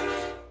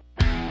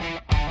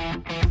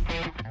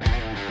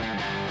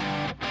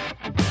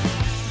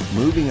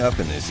 Moving up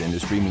in this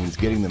industry means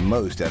getting the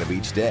most out of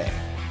each day,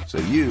 so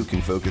you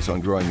can focus on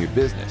growing your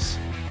business.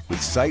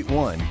 With Site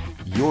One,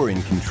 you're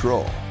in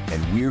control,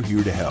 and we're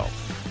here to help.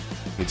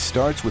 It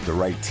starts with the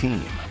right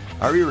team.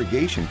 Our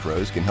irrigation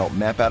pros can help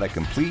map out a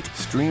complete,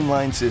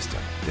 streamlined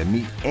system that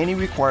meet any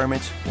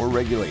requirements or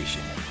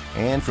regulation.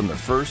 And from the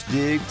first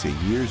dig to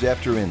years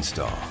after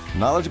install,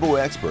 knowledgeable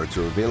experts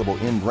are available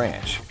in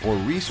branch, or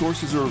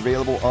resources are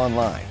available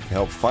online to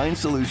help find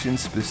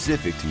solutions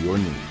specific to your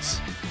needs.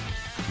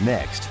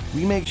 Next,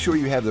 we make sure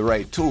you have the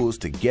right tools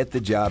to get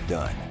the job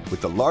done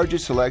with the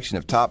largest selection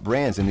of top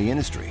brands in the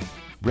industry,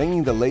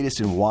 bringing the latest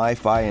in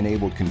Wi-Fi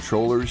enabled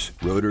controllers,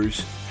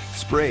 rotors,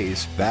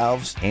 sprays,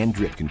 valves, and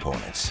drip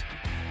components.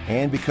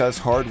 And because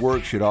hard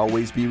work should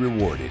always be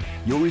rewarded,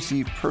 you'll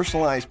receive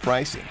personalized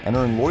pricing and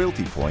earn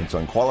loyalty points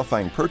on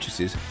qualifying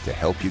purchases to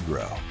help you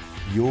grow.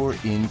 You're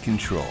in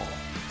control.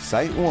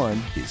 Site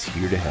One is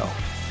here to help.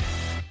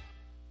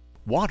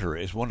 Water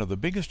is one of the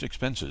biggest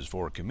expenses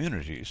for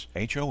communities,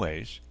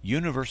 HOAs,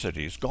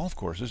 universities, golf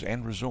courses,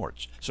 and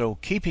resorts. So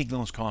keeping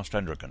those costs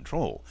under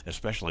control,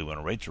 especially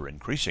when rates are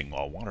increasing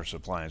while water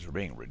supplies are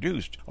being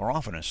reduced, are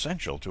often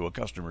essential to a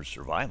customer's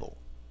survival.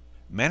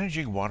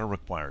 Managing water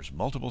requires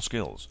multiple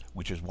skills,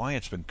 which is why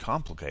it's been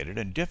complicated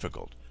and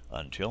difficult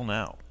until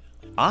now.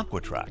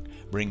 AquaTrack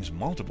brings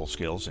multiple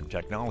skills and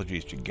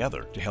technologies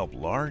together to help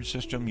large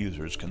system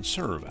users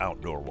conserve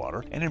outdoor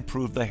water and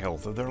improve the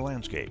health of their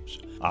landscapes.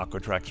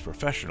 AquaTrack's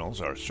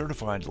professionals are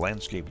certified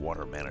landscape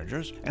water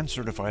managers and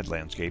certified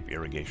landscape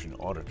irrigation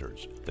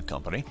auditors. The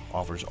company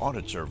offers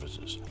audit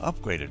services,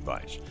 upgrade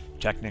advice,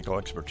 technical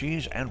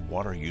expertise, and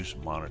water use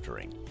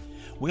monitoring.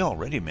 We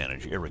already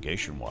manage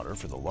irrigation water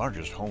for the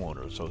largest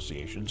homeowner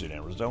associations in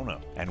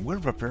Arizona, and we're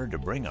prepared to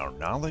bring our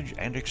knowledge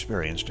and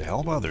experience to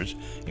help others,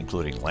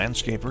 including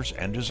landscapers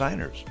and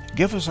designers.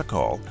 Give us a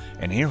call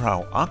and hear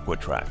how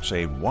AquaTrack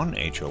saved one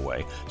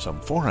HOA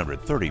some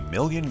 430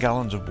 million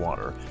gallons of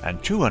water and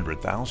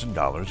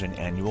 $200,000 in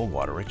annual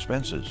water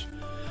expenses.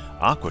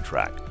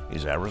 AquaTrack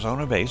is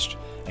Arizona-based,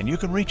 and you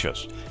can reach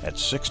us at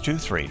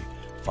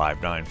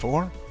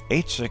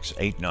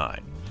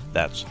 623-594-8689.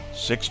 That's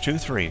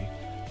 623-594-8689.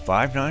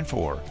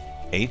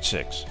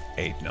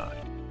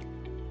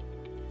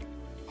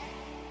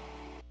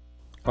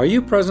 Are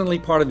you presently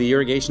part of the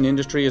irrigation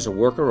industry as a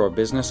worker or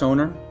business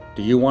owner?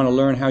 Do you want to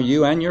learn how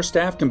you and your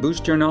staff can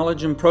boost your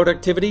knowledge and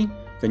productivity?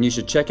 Then you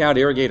should check out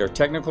Irrigator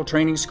Technical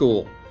Training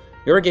School.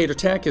 Irrigator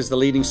Tech is the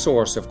leading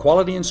source of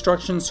quality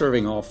instruction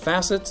serving all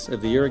facets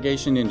of the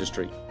irrigation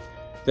industry.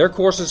 Their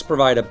courses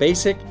provide a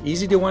basic,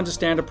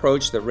 easy-to-understand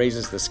approach that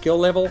raises the skill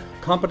level,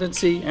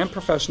 competency, and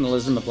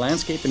professionalism of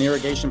landscape and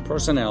irrigation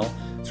personnel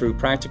through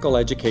practical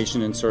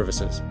education and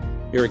services.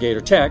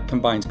 Irrigator Tech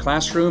combines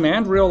classroom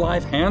and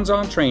real-life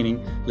hands-on training,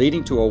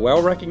 leading to a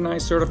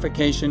well-recognized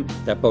certification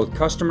that both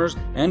customers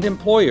and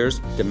employers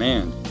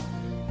demand.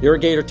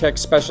 Irrigator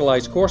Tech's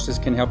specialized courses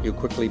can help you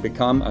quickly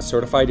become a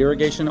certified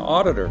irrigation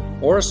auditor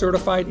or a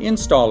certified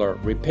installer,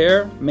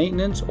 repair,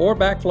 maintenance, or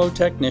backflow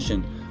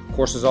technician.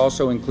 Courses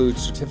also include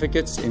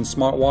certificates in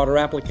smart water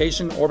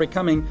application or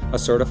becoming a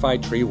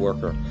certified tree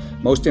worker.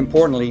 Most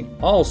importantly,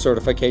 all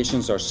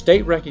certifications are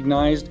state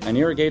recognized, and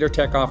Irrigator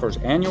Tech offers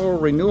annual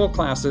renewal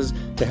classes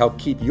to help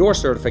keep your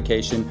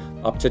certification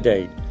up to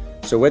date.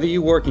 So whether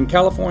you work in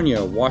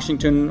California,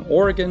 Washington,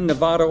 Oregon,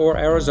 Nevada, or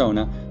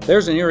Arizona,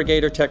 there's an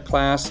Irrigator Tech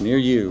class near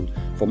you.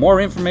 For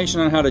more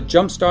information on how to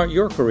jumpstart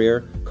your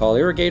career, call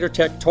Irrigator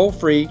Tech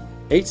toll-free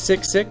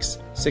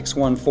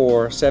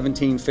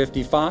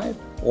 866-614-1755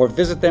 or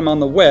visit them on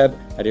the web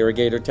at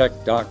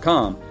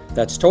irrigatortech.com.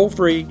 That's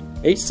toll-free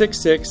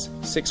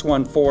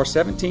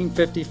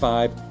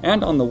 866-614-1755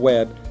 and on the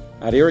web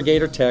at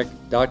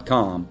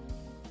irrigatortech.com.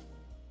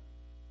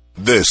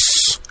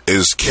 This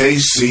is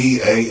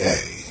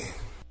KCAA.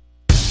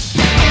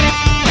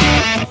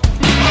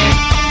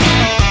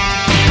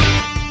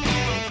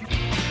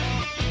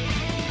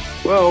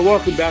 Well,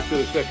 welcome back to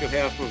the second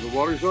half of the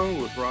Water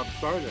Zone with Rob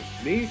Starr.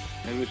 That's me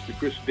and Mr.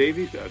 Chris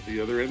Davey at the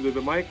other end of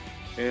the mic.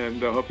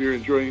 And I hope you're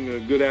enjoying a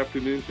good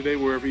afternoon today,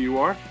 wherever you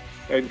are.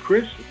 And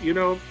Chris, you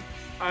know,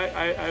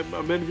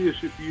 I'm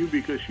envious of you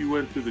because you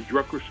went to the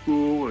Drucker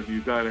School and you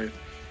got an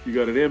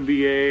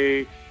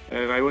MBA,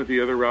 and I went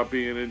the other route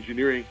being in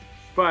engineering.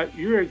 But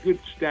you're a good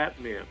stat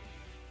man,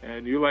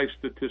 and you like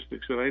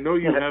statistics. And I know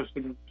you have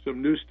some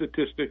new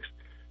statistics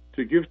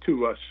to give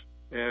to us.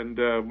 And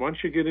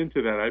once you get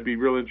into that, I'd be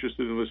real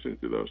interested in listening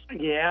to those.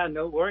 Yeah,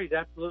 no worries.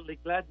 Absolutely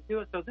glad to do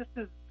it. So this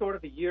is sort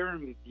of a year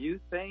in review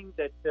thing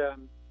that that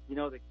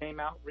came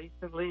out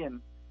recently,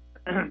 and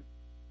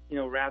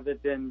rather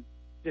than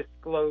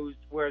disclose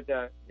where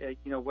the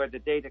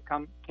data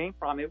came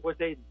from, it was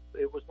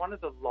one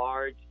of the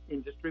large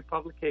industry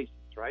publications,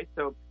 right?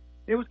 So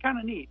it was kind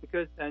of neat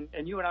because and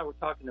you and I were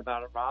talking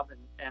about it, Rob,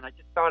 and I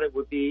just thought it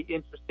would be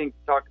interesting to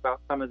talk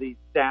about some of these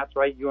stats,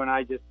 right? You and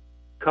I just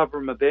cover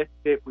them a bit,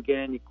 see if we get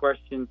any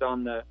questions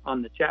on the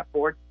chat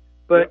board.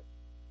 But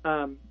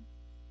but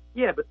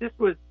this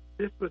was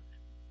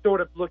sort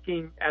of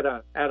looking at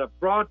a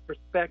broad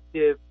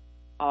perspective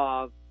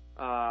of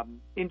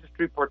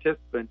industry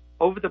participants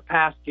over the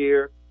past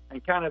year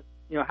and kind of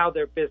how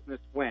their business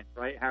went,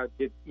 right? How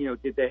did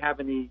they have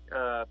any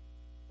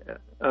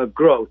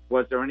growth?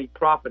 Was there any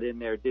profit in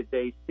there? Did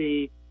they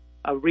see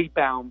a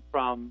rebound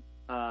from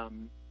the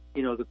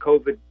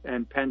COVID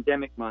and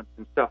pandemic months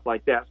and stuff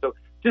like that? So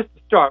just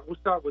to start, we'll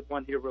start with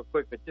one here real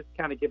quick, but just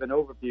kind of give an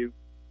overview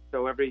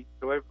so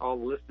all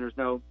the listeners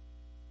know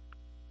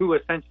who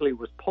essentially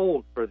was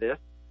polled for this.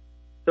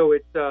 So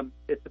it's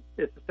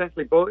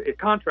essentially both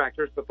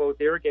contractors, but both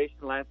irrigation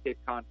and landscape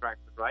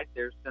contractors, right?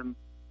 There's some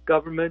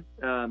government,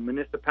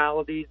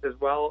 municipalities as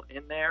well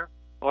in there.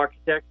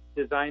 Architects,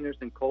 designers,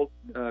 and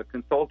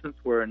consultants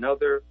were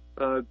another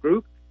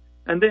group.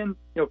 And then,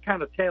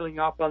 kind of tailing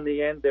off on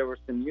the end, there were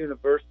some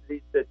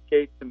universities that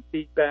gave some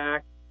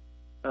feedback,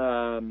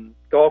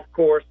 golf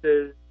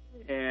courses,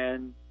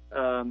 and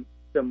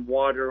some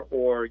water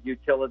or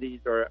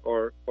utilities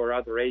or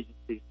other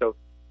agencies. So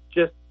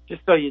just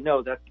so you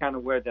know, that's kind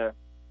of where the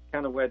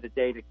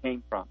data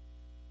came from.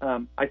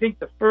 I think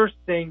the first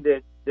thing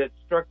that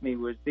struck me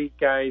was these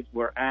guys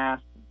were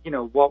asked,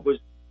 what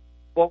was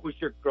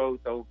your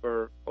growth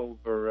over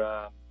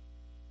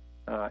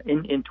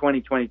in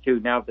 2022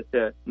 now that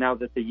the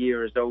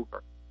year is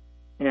over,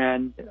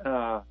 and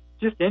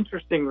just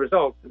interesting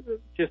results.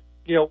 Just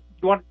you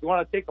want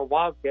to take a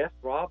wild guess,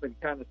 Rob, and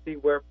kind of see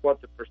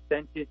what the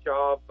percentage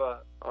of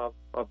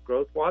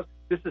growth was.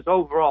 This is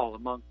overall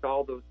amongst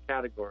all those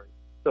categories.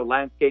 So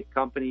landscape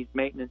companies,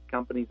 maintenance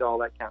companies, all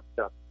that kind of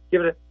stuff.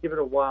 Give it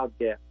a wild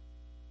guess.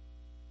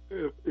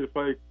 If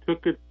I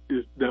took it,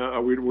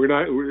 we're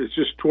not. It's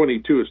just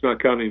 22. It's not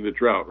counting the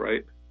drought,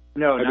 right?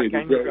 No, not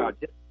counting the drought.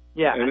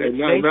 Yeah, and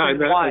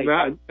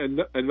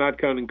not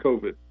counting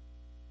COVID.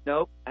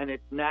 Nope, and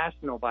it's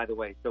national, by the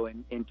way. So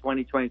in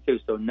 2022,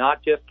 so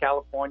not just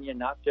California,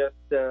 not just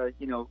I'd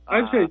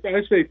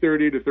say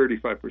 30 to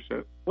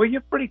 35%. Well,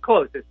 you're pretty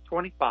close. It's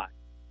 25.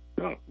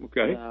 Oh,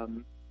 okay.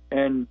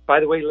 And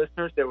by the way,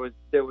 listeners, there was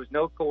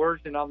no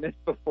coercion on this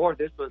before.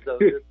 This was a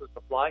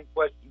blind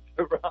question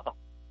to Rob.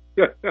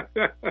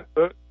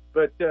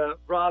 but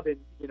Rob, and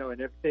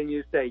everything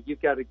you say,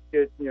 you've got a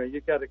good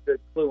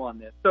clue on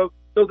this. So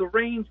the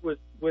range was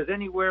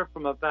anywhere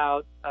from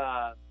about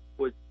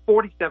was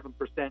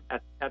 47%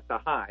 at the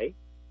high,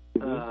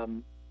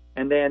 and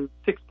then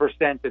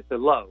 6% at the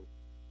low.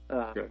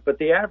 Okay. But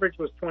the average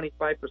was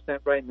 25%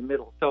 right in the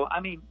middle. So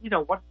I mean,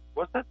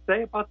 what's that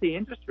say about the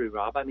industry,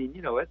 Rob? I mean,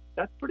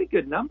 that's pretty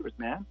good numbers,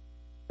 man.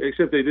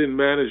 Except they didn't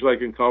manage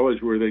like in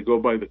college where they go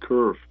by the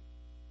curve.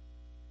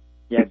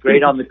 Yeah,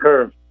 great on the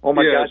curve. Oh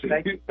my gosh,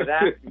 thank you for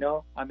that.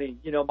 I mean,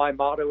 my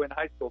motto in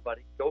high school,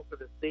 buddy, go for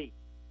the C.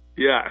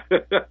 Yeah.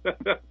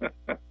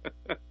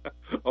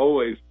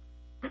 Always.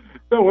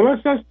 No, well,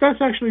 that's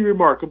actually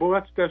remarkable.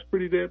 That's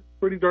pretty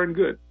darn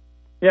good.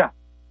 Yeah,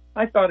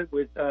 I thought it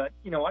was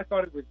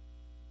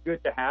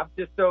good to have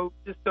just so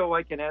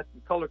I can add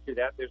some color to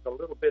that. There's a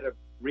little bit of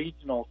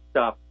regional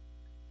stuff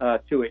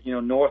to it.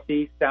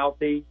 Northeast,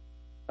 southeast,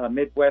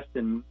 Midwest,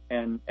 and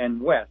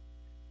west.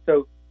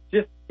 So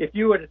just if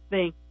you were to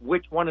think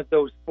which one of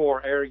those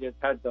four areas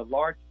had the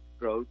largest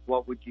growth,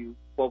 what would you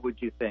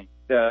think?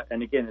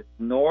 And again, it's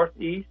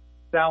Northeast,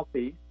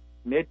 Southeast,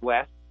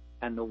 Midwest,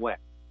 and the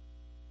West.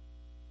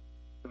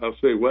 I'll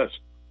say West.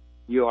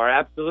 You are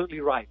absolutely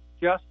right.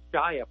 Just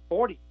shy of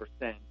 40%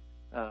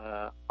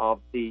 of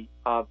the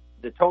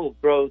total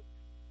growth,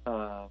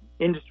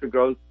 industry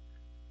growth,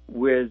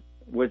 was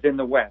in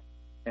the West.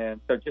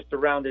 And so just to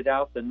round it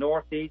out, the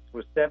Northeast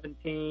was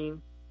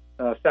 17,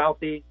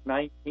 Southeast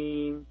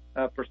 19%,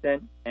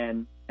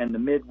 and the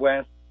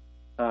Midwest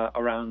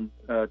around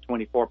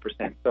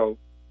 24%. So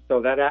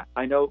that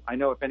I know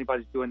if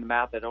anybody's doing the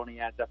math, that only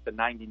adds up to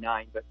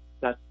 99, but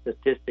that's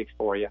statistics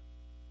for you.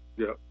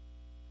 Yeah.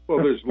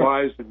 Well, there's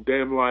lies and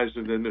damn lies,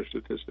 and then there's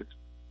statistics.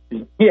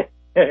 Yeah.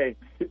 Hey,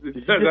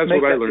 that's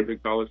what I learned in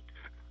college.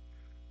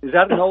 Is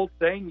that an old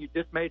saying you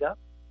just made up?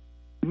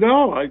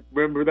 No, I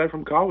remember that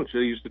from college. They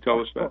used to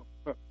tell us that.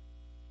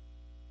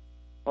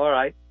 All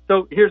right.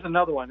 So here's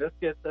another one. Let's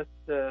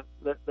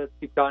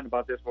keep talking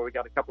about this while we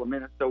got a couple of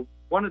minutes. So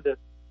one of the,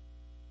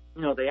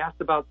 they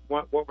asked about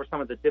what were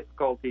some of the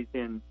difficulties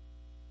in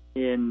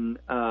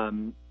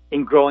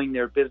growing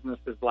their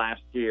businesses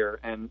last year,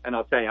 and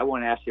I'll tell you, I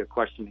want to ask you a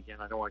question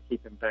again. I don't want to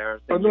keep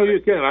embarrassing. Oh no, you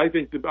can. I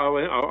think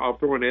I'll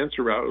throw an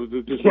answer out.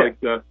 Just like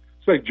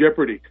it's like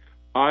Jeopardy.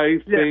 I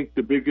think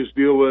the biggest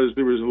deal was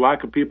there was a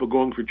lack of people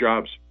going for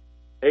jobs.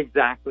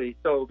 Exactly.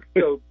 So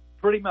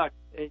pretty much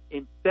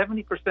in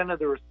 70% of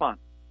the response,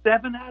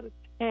 7 out of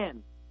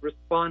 10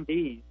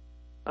 respondees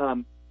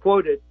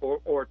quoted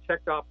or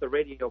checked off the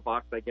radio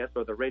box, I guess,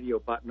 or the radio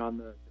button on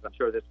the. I'm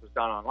sure this was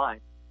done online.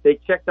 They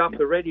checked off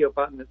the radio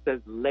button that says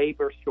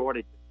labor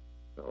shortages.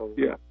 So,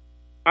 yeah,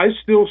 I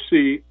still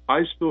see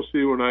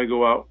when I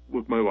go out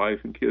with my wife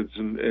and kids,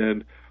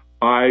 and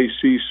I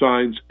see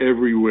signs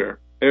everywhere.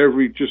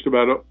 Just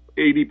about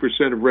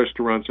 80% of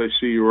restaurants I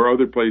see or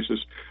other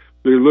places,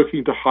 they're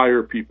looking to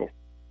hire people.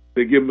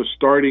 They give them a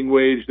starting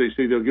wage. They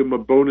say they'll give them a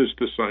bonus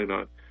to sign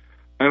on.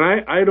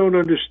 And I don't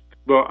understand.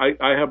 Well,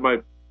 I have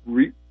my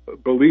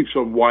beliefs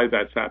on why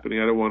that's happening.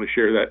 I don't want to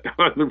share that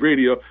on the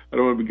radio. I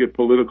don't want to get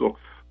political.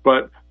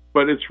 But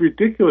it's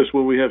ridiculous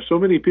when we have so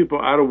many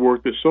people out of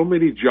work. There's so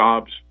many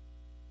jobs.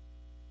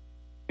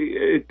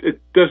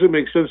 It doesn't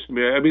make sense to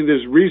me. I mean,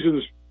 there's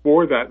reasons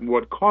for that and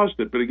what caused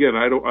it. But again,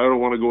 I don't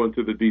want to go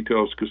into the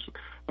details because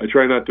I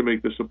try not to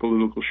make this a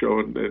political show,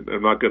 and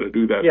I'm not going to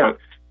do that. Yeah.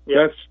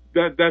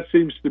 But that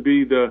seems to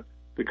be the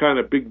kind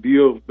of big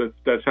deal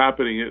that's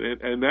happening,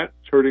 and that's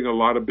hurting a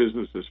lot of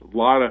businesses, a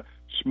lot of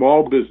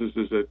small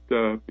businesses that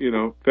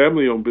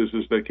family-owned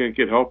business that can't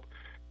get help.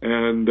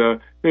 And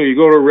you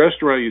go to a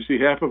restaurant, you see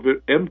half of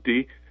it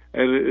empty,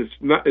 and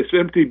it's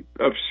empty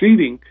of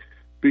seating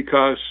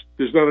because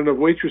there's not enough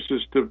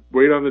waitresses to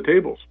wait on the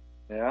tables.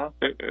 Yeah,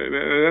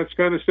 and that's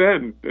kind of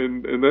sad,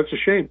 and that's a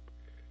shame.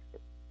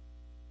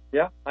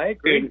 Yeah, I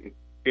agree.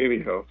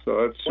 Anyhow,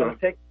 so that's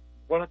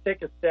want to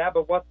take a stab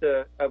at what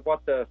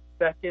the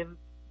second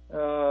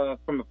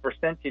from a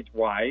percentage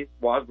wise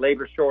was.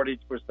 Labor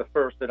shortage was the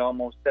first at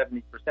almost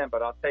 70%,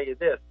 but I'll tell you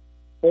this: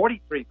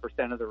 43%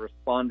 of the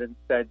respondents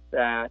said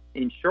that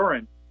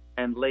insurance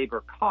and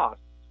labor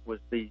costs was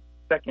the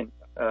second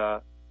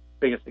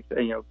biggest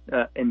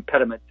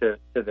impediment to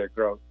their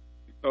growth.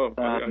 Oh,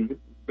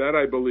 that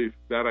I believe.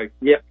 That I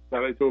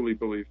totally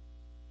believe.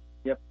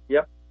 Yep.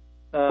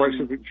 Price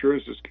of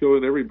insurance is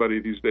killing everybody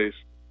these days.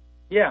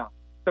 Yeah.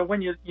 So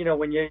when you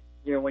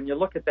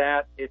look at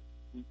that, it's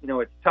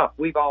tough.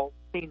 We've all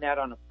seen that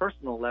on a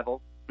personal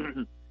level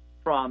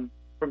from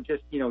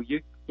just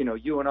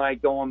you and I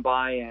going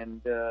by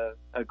and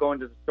going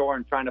to the store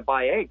and trying to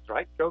buy eggs,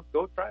 right? Go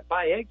try to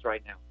buy eggs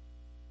right now.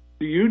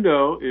 Do you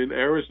know in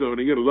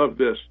Arizona, you're gonna love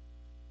this.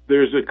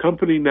 There's a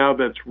company now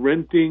that's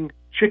renting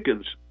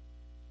chickens.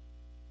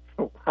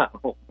 Oh,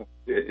 wow.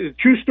 It's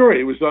a true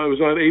story. It was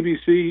on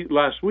ABC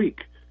last week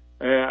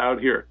out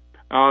here.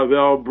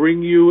 They'll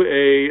bring you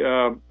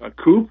a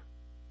coop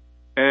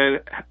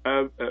and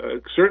a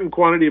certain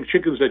quantity of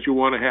chickens that you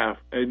want to have,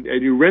 and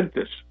you rent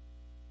this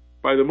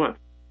by the month.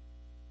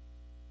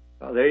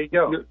 Oh, there you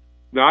go.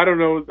 Now I don't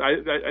know.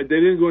 They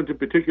didn't go into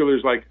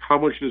particulars like how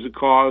much does it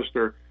cost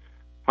or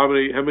how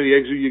many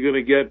eggs are you going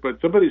to get. But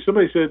somebody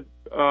said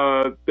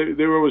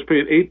they were always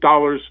paying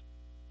 $8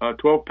 a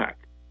 12-pack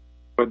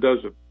a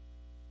dozen.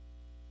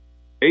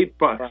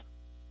 $8.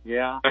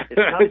 Yeah,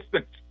 it's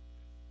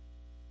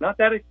not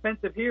that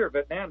expensive here,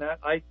 but man, that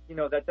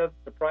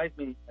doesn't surprise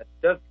me. That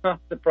does not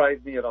surprise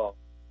me at all.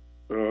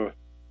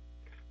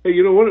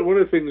 Hey, one of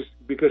the things,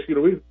 because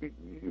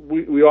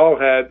we all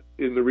had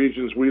in the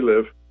regions we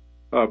live,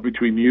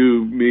 between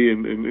you, me,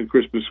 and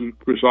Chris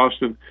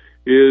Austin,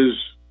 is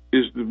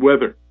the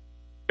weather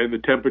and the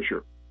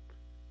temperature.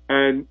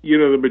 And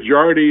the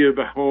majority of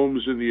the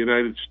homes in the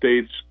United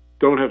States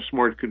don't have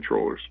smart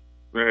controllers.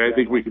 I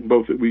think we can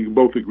both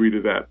agree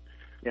to that.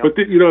 Yep. But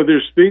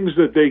there's things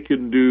that they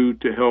can do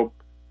to help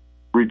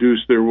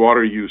reduce their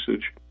water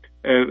usage,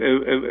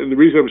 and the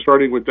reason I'm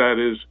starting with that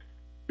is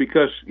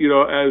because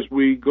as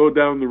we go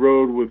down the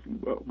road with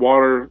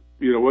water,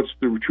 what's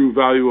the true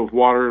value of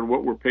water and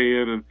what we're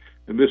paying,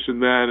 and this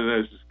and that,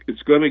 and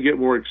it's going to get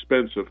more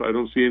expensive. I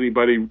don't see any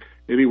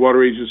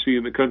water agency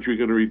in the country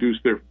going to reduce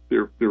their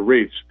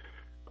rates.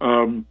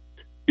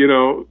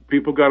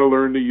 People got to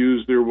learn to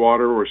use their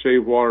water or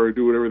save water or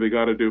do whatever they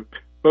got to do.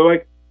 But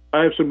like,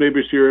 I have some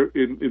neighbors here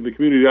in the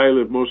community I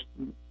live.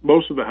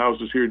 Most of the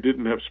houses here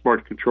didn't have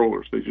smart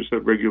controllers. They just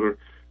had regular,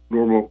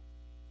 normal,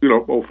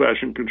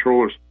 old-fashioned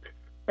controllers.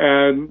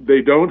 And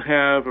they don't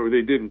have, or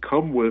they didn't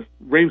come with,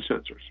 rain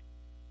sensors.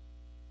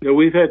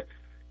 We've had,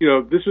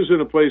 this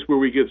isn't a place where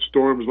we get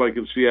storms like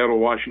in Seattle,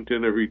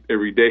 Washington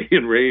every day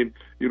in rain,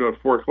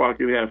 at 4 o'clock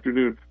in the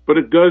afternoon. But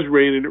it does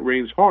rain, and it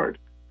rains hard.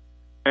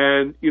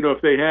 And,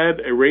 if they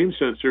had a rain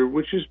sensor,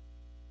 which is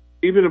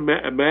even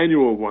a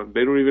manual one,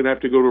 they don't even have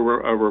to go to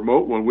a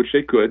remote one, which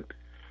they could.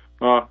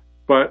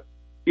 But,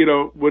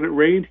 when it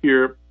rained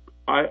here,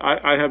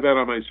 I have that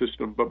on my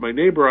system. But my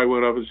neighbor, I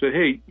went up and said,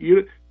 hey,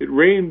 it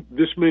rained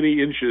this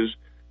many inches.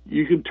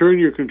 You can turn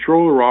your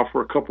controller off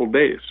for a couple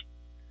days.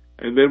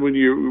 And then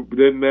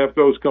after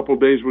those couple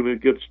days, when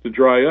it gets to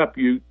dry up,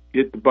 you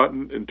hit the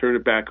button and turn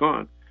it back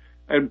on.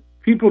 And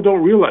people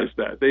don't realize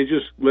that. They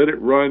just let it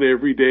run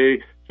every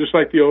day, just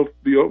like the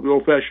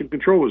old-fashioned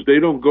controllers. They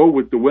don't go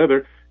with the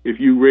weather. If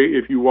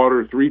you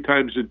water 3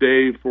 times a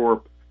day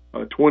for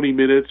 20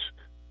 minutes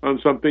on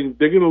something,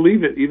 they're going to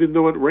leave it even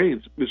though it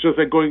rains. It's just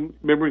like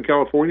remember in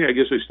California, I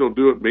guess they still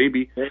do it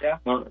maybe. Yeah.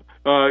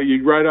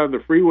 You ride on the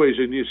freeways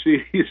and you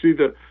see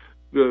the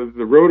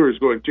rotors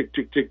going tick,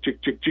 tick, tick,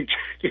 tick, tick, tick,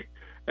 tick,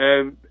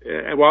 and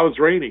while it's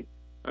raining.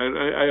 And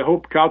I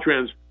hope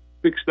Caltrans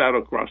fixed that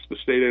across the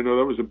state. I know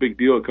that was a big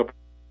deal a couple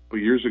of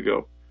years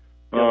ago.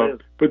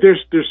 But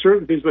there's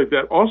certain things like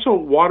that. Also,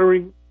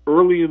 watering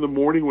early in the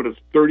morning when it's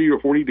 30 or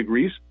 40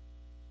 degrees,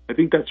 I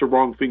think that's a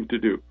wrong thing to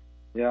do.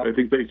 Yeah. I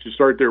think they should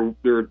start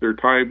their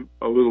time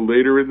a little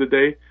later in the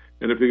day.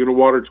 And if they're going to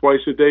water twice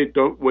a day,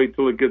 don't wait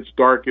till it gets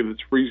dark and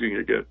it's freezing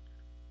again.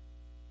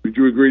 Would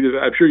you agree to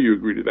that? I'm sure you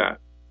agree to that.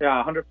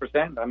 Yeah,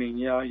 100%. I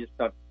mean,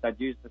 I'd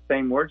use the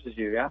same words as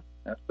you. Yeah,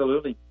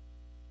 absolutely.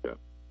 Yeah.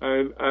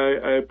 And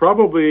I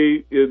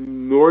probably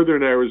in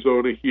northern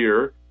Arizona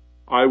here,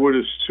 I would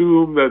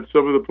assume that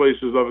some of the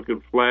places like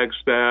in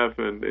Flagstaff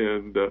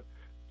and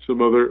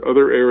some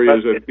other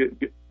areas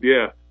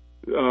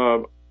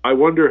I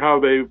wonder how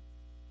they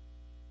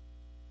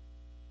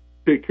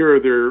take care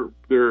of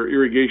their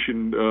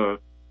irrigation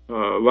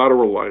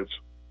lateral lines,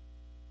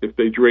 if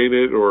they drain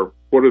it or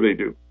what do they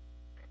do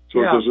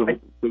so it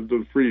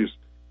doesn't freeze.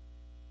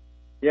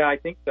 Yeah, I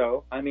think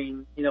so. I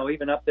mean,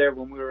 even up there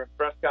when we were in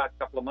Prescott a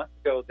couple of months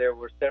ago, there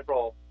were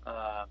several,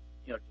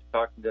 just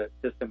talking to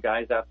some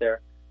guys out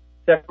there,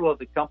 several of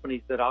the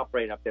companies that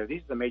operate up there.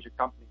 These are the major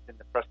companies in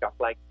the Prescott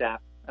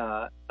Flagstaff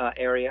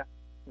area.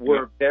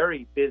 Were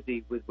very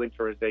busy with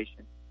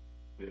winterization.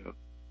 Yeah.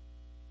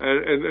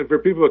 And for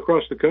people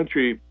across the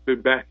country,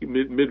 back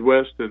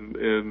Midwest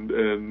and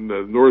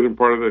northern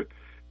part of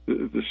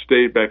the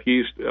state back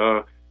east,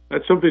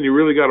 that's something you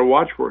really got to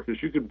watch for,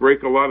 because you could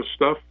break a lot of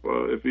stuff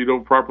if you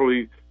don't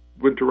properly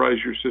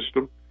winterize your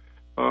system.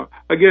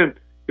 Again,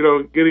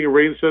 getting a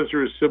rain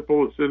sensor is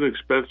simple. It's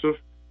inexpensive.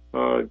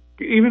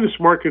 Even a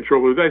smart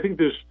controller, I think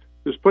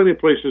there's plenty of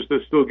places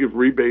that still give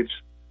rebates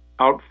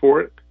out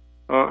for it.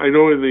 I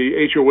know in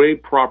the HOA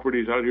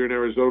properties out here in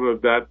Arizona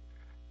that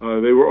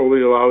they were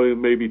only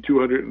allowing maybe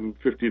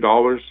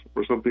 $250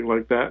 or something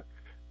like that,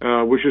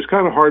 which is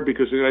kind of hard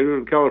because I know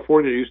in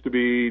California it used to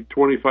be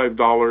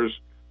 $25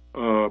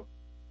 a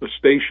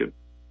station,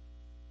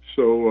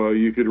 so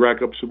you could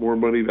rack up some more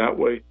money that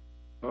way.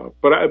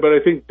 But I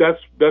think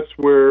that's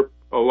where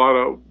a lot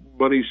of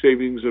money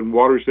savings and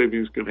water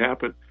savings can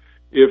happen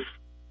if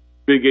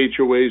big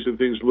HOAs and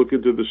things look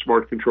into the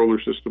smart controller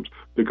systems.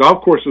 The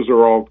golf courses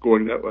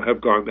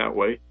have gone that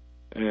way,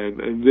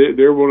 and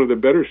they're one of the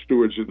better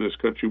stewards in this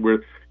country.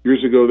 Where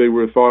years ago they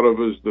were thought of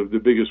as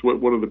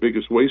one of the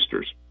biggest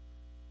wasters,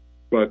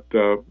 but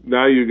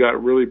now you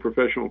got really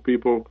professional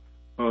people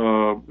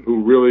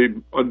who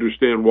really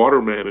understand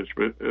water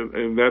management,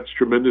 and that's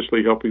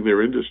tremendously helping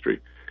their industry,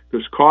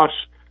 because cost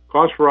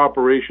for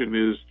operation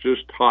is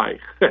just high.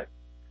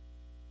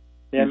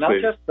 Yeah, not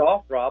just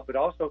golf, Rob, but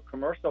also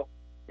commercial.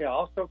 Yeah,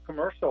 also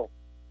commercial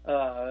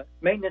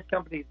maintenance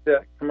companies.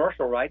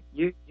 Commercial, right?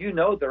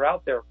 They're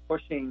out there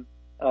pushing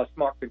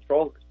smart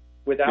controllers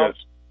without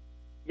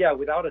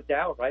a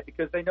doubt, right?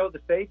 Because they know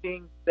the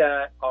savings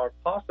that are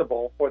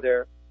possible for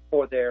their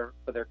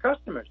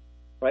customers,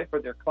 right? For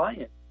their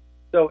clients.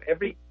 So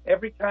every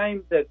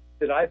time that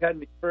I've had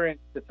an experience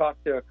to talk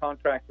to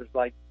contractors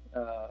like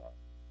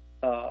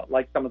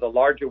some of the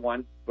larger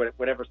ones,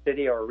 whatever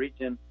city or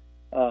region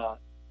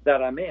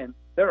that I'm in,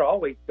 they're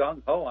always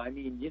gung ho. I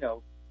mean,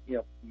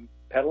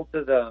 pedal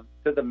to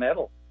the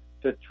metal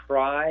to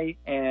try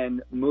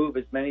and move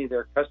as many of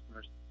their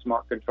customers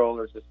smart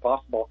controllers as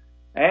possible.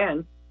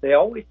 And they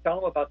always tell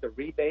them about the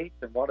rebates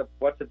and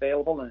what's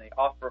available, and they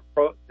offer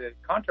the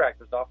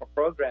contractors offer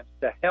programs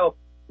to help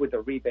with the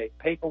rebate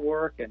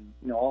paperwork and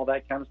all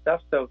that kind of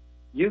stuff. So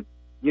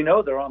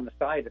they're on the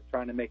side of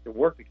trying to make it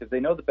work because they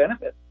know the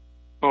benefits.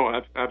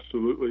 Oh,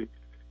 absolutely.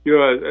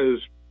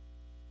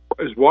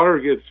 as water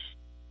gets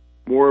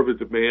more of a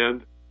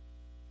demand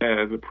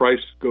and the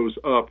price goes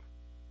up,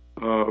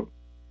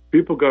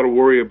 people got to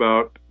worry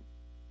about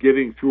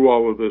getting through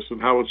all of this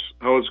and how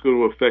it's going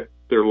to affect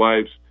their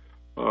lives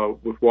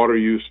with water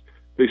use.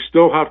 They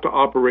still have to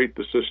operate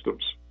the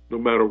systems no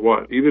matter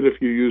what, even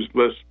if you use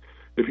less.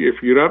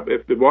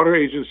 If the water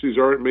agencies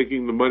aren't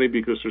making the money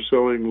because they're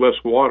selling less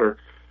water,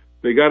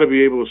 they got to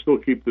be able to still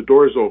keep the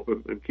doors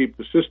open and keep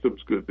the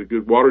systems good, the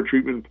good water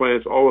treatment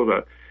plants, all of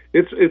that.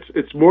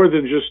 It's more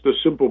than just a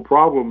simple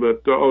problem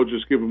that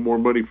just give them more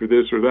money for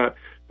this or that.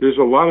 There's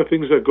a lot of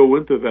things that go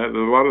into that, and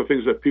a lot of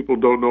things that people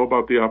don't know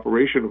about the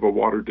operation of a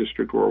water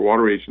district or a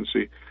water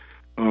agency.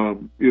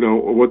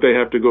 What they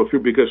have to go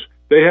through, because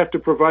they have to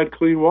provide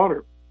clean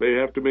water. They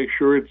have to make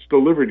sure it's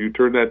delivered. You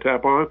turn that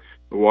tap on,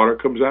 the water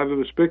comes out of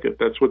the spigot.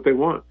 That's what they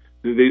want.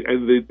 They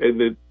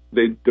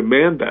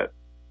demand that,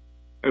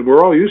 and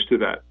we're all used to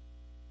that.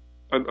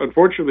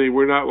 Unfortunately,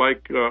 we're not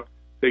like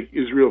take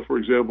Israel, for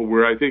example,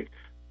 where I think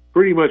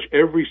pretty much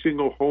every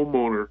single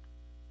homeowner,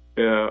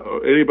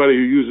 anybody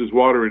who uses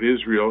water in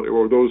Israel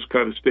or those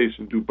kind of states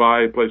in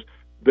Dubai, place,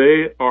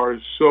 they are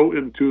so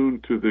in tune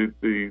to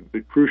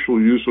the crucial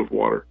use of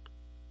water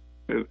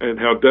and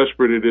how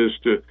desperate it is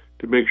to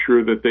make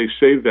sure that they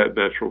save that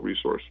natural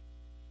resource.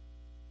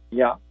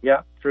 Yeah,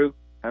 true,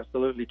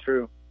 absolutely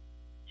true.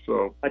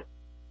 So,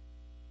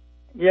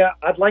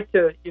 I'd like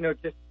to,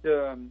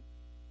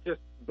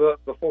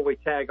 before we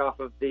tag off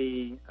of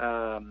the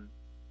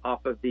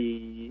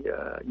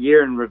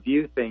year in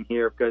review thing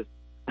here, because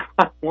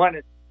I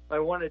wanted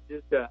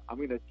just I'm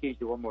going to tease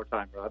you one more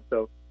time, Rob.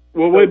 So.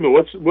 Well, wait a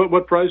minute.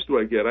 What prize do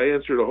I get? I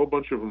answered a whole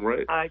bunch of them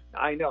right.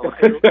 I know.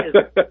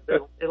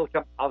 It'll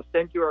come. I'll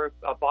send you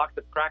a box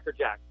of Cracker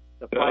Jacks.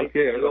 The price.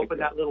 Okay, you open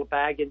that little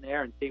bag in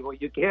there and see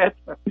what you get.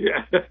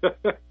 Yeah.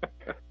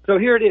 So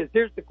here it is.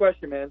 Here's the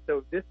question, man.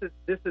 So this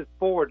is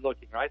forward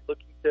looking, right?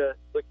 Looking to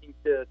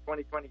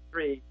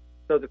 2023.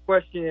 So the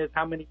question is,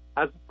 how many,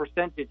 as a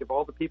percentage of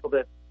all the people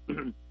that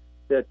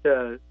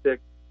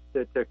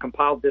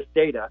compiled this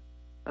data,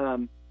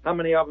 how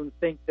many of them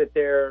think that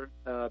their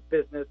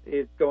business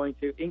is going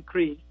to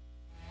increase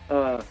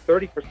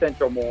 30%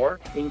 or more,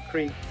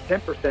 increase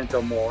 10%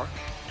 or more,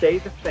 stay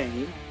the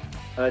same,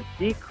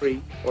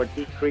 decrease or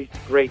decrease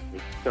greatly?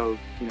 So,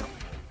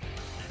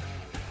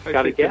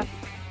 got to guess?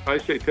 I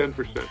say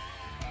 10%.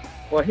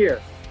 Well, here,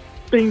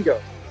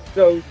 bingo.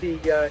 So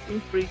the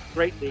increase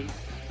greatly,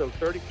 so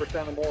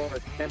 30% or more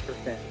is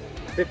 10%.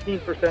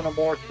 15% or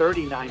more,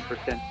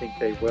 39% think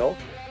they will.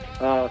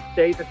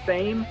 Stay the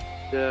same,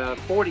 the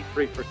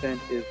 43%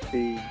 is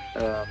the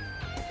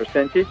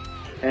percentage.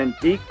 And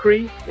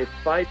decrease is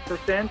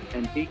 5%,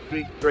 and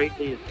decrease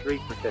greatly is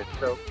 3%.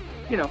 So,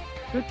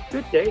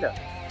 good data.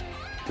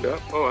 Yeah,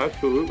 oh,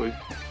 absolutely.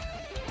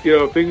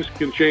 Things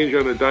can change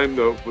on a dime,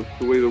 though, with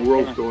the way the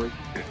world's going.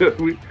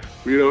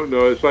 we don't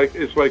know. It's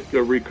like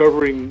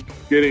recovering,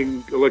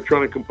 getting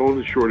electronic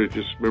component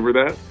shortages. Remember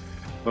that?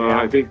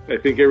 I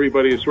think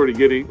everybody is sort of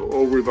getting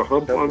over the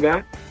hump on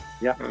that.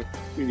 Yeah.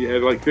 You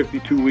had like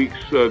 52 weeks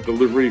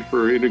delivery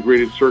for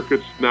integrated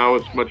circuits. Now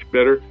it's much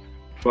better,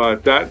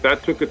 but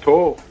that took a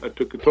toll.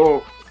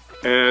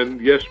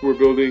 And yes, we're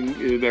building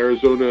in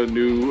Arizona a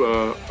new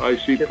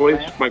IC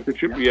plates,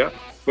 microchip. Yeah.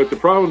 But the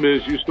problem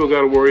is you still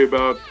got to worry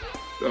about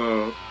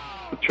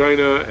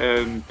China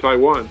and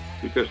Taiwan,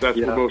 because that's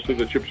where most of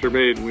the chips are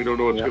made, and we don't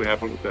know what's going to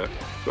happen with that.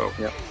 So,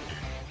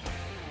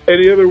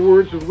 any other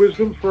words of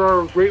wisdom for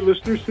our great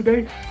listeners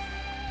today?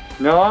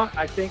 No,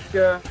 I think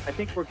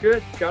we're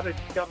good. Got a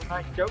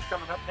nice show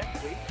coming up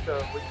next week,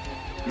 so we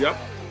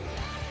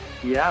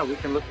can. We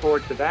can look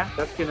forward to that.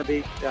 That's going to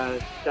be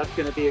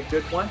a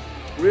good one.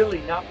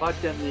 Really, not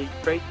much in the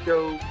trade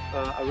show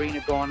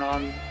arena going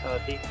on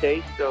these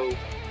days.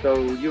 So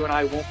you and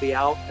I won't be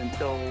out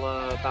until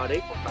about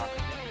April time.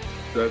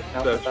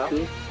 That's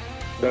true.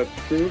 That's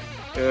true.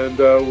 And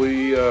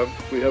we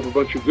have a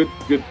bunch of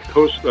good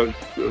hosts,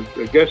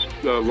 guests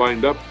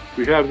lined up.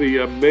 We have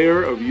the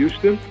mayor of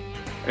Houston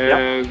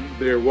and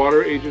their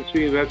water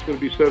agency, and that's going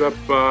to be set up.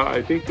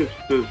 I think it's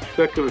the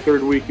second or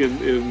third week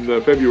in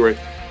February.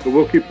 So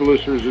we'll keep the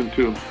listeners in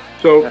tune.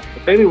 So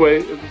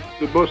anyway,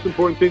 the most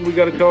important thing we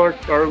got to tell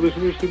our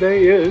listeners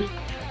today is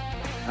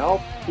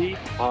help keep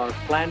our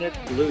planet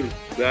blue.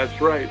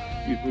 That's right.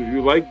 If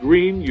you like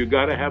green, you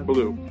got to have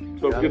blue.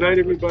 So good night,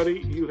 everybody.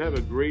 You have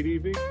a great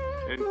evening.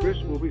 And Chris,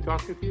 we'll be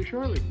talking to you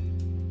shortly.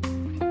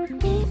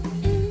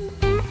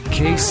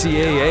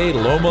 KCAA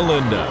Loma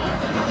Linda.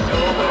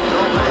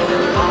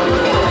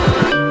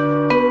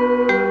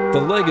 The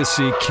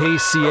Legacy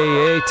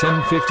KCAA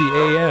 1050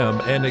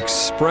 AM and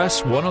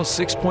Express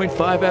 106.5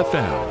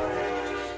 FM.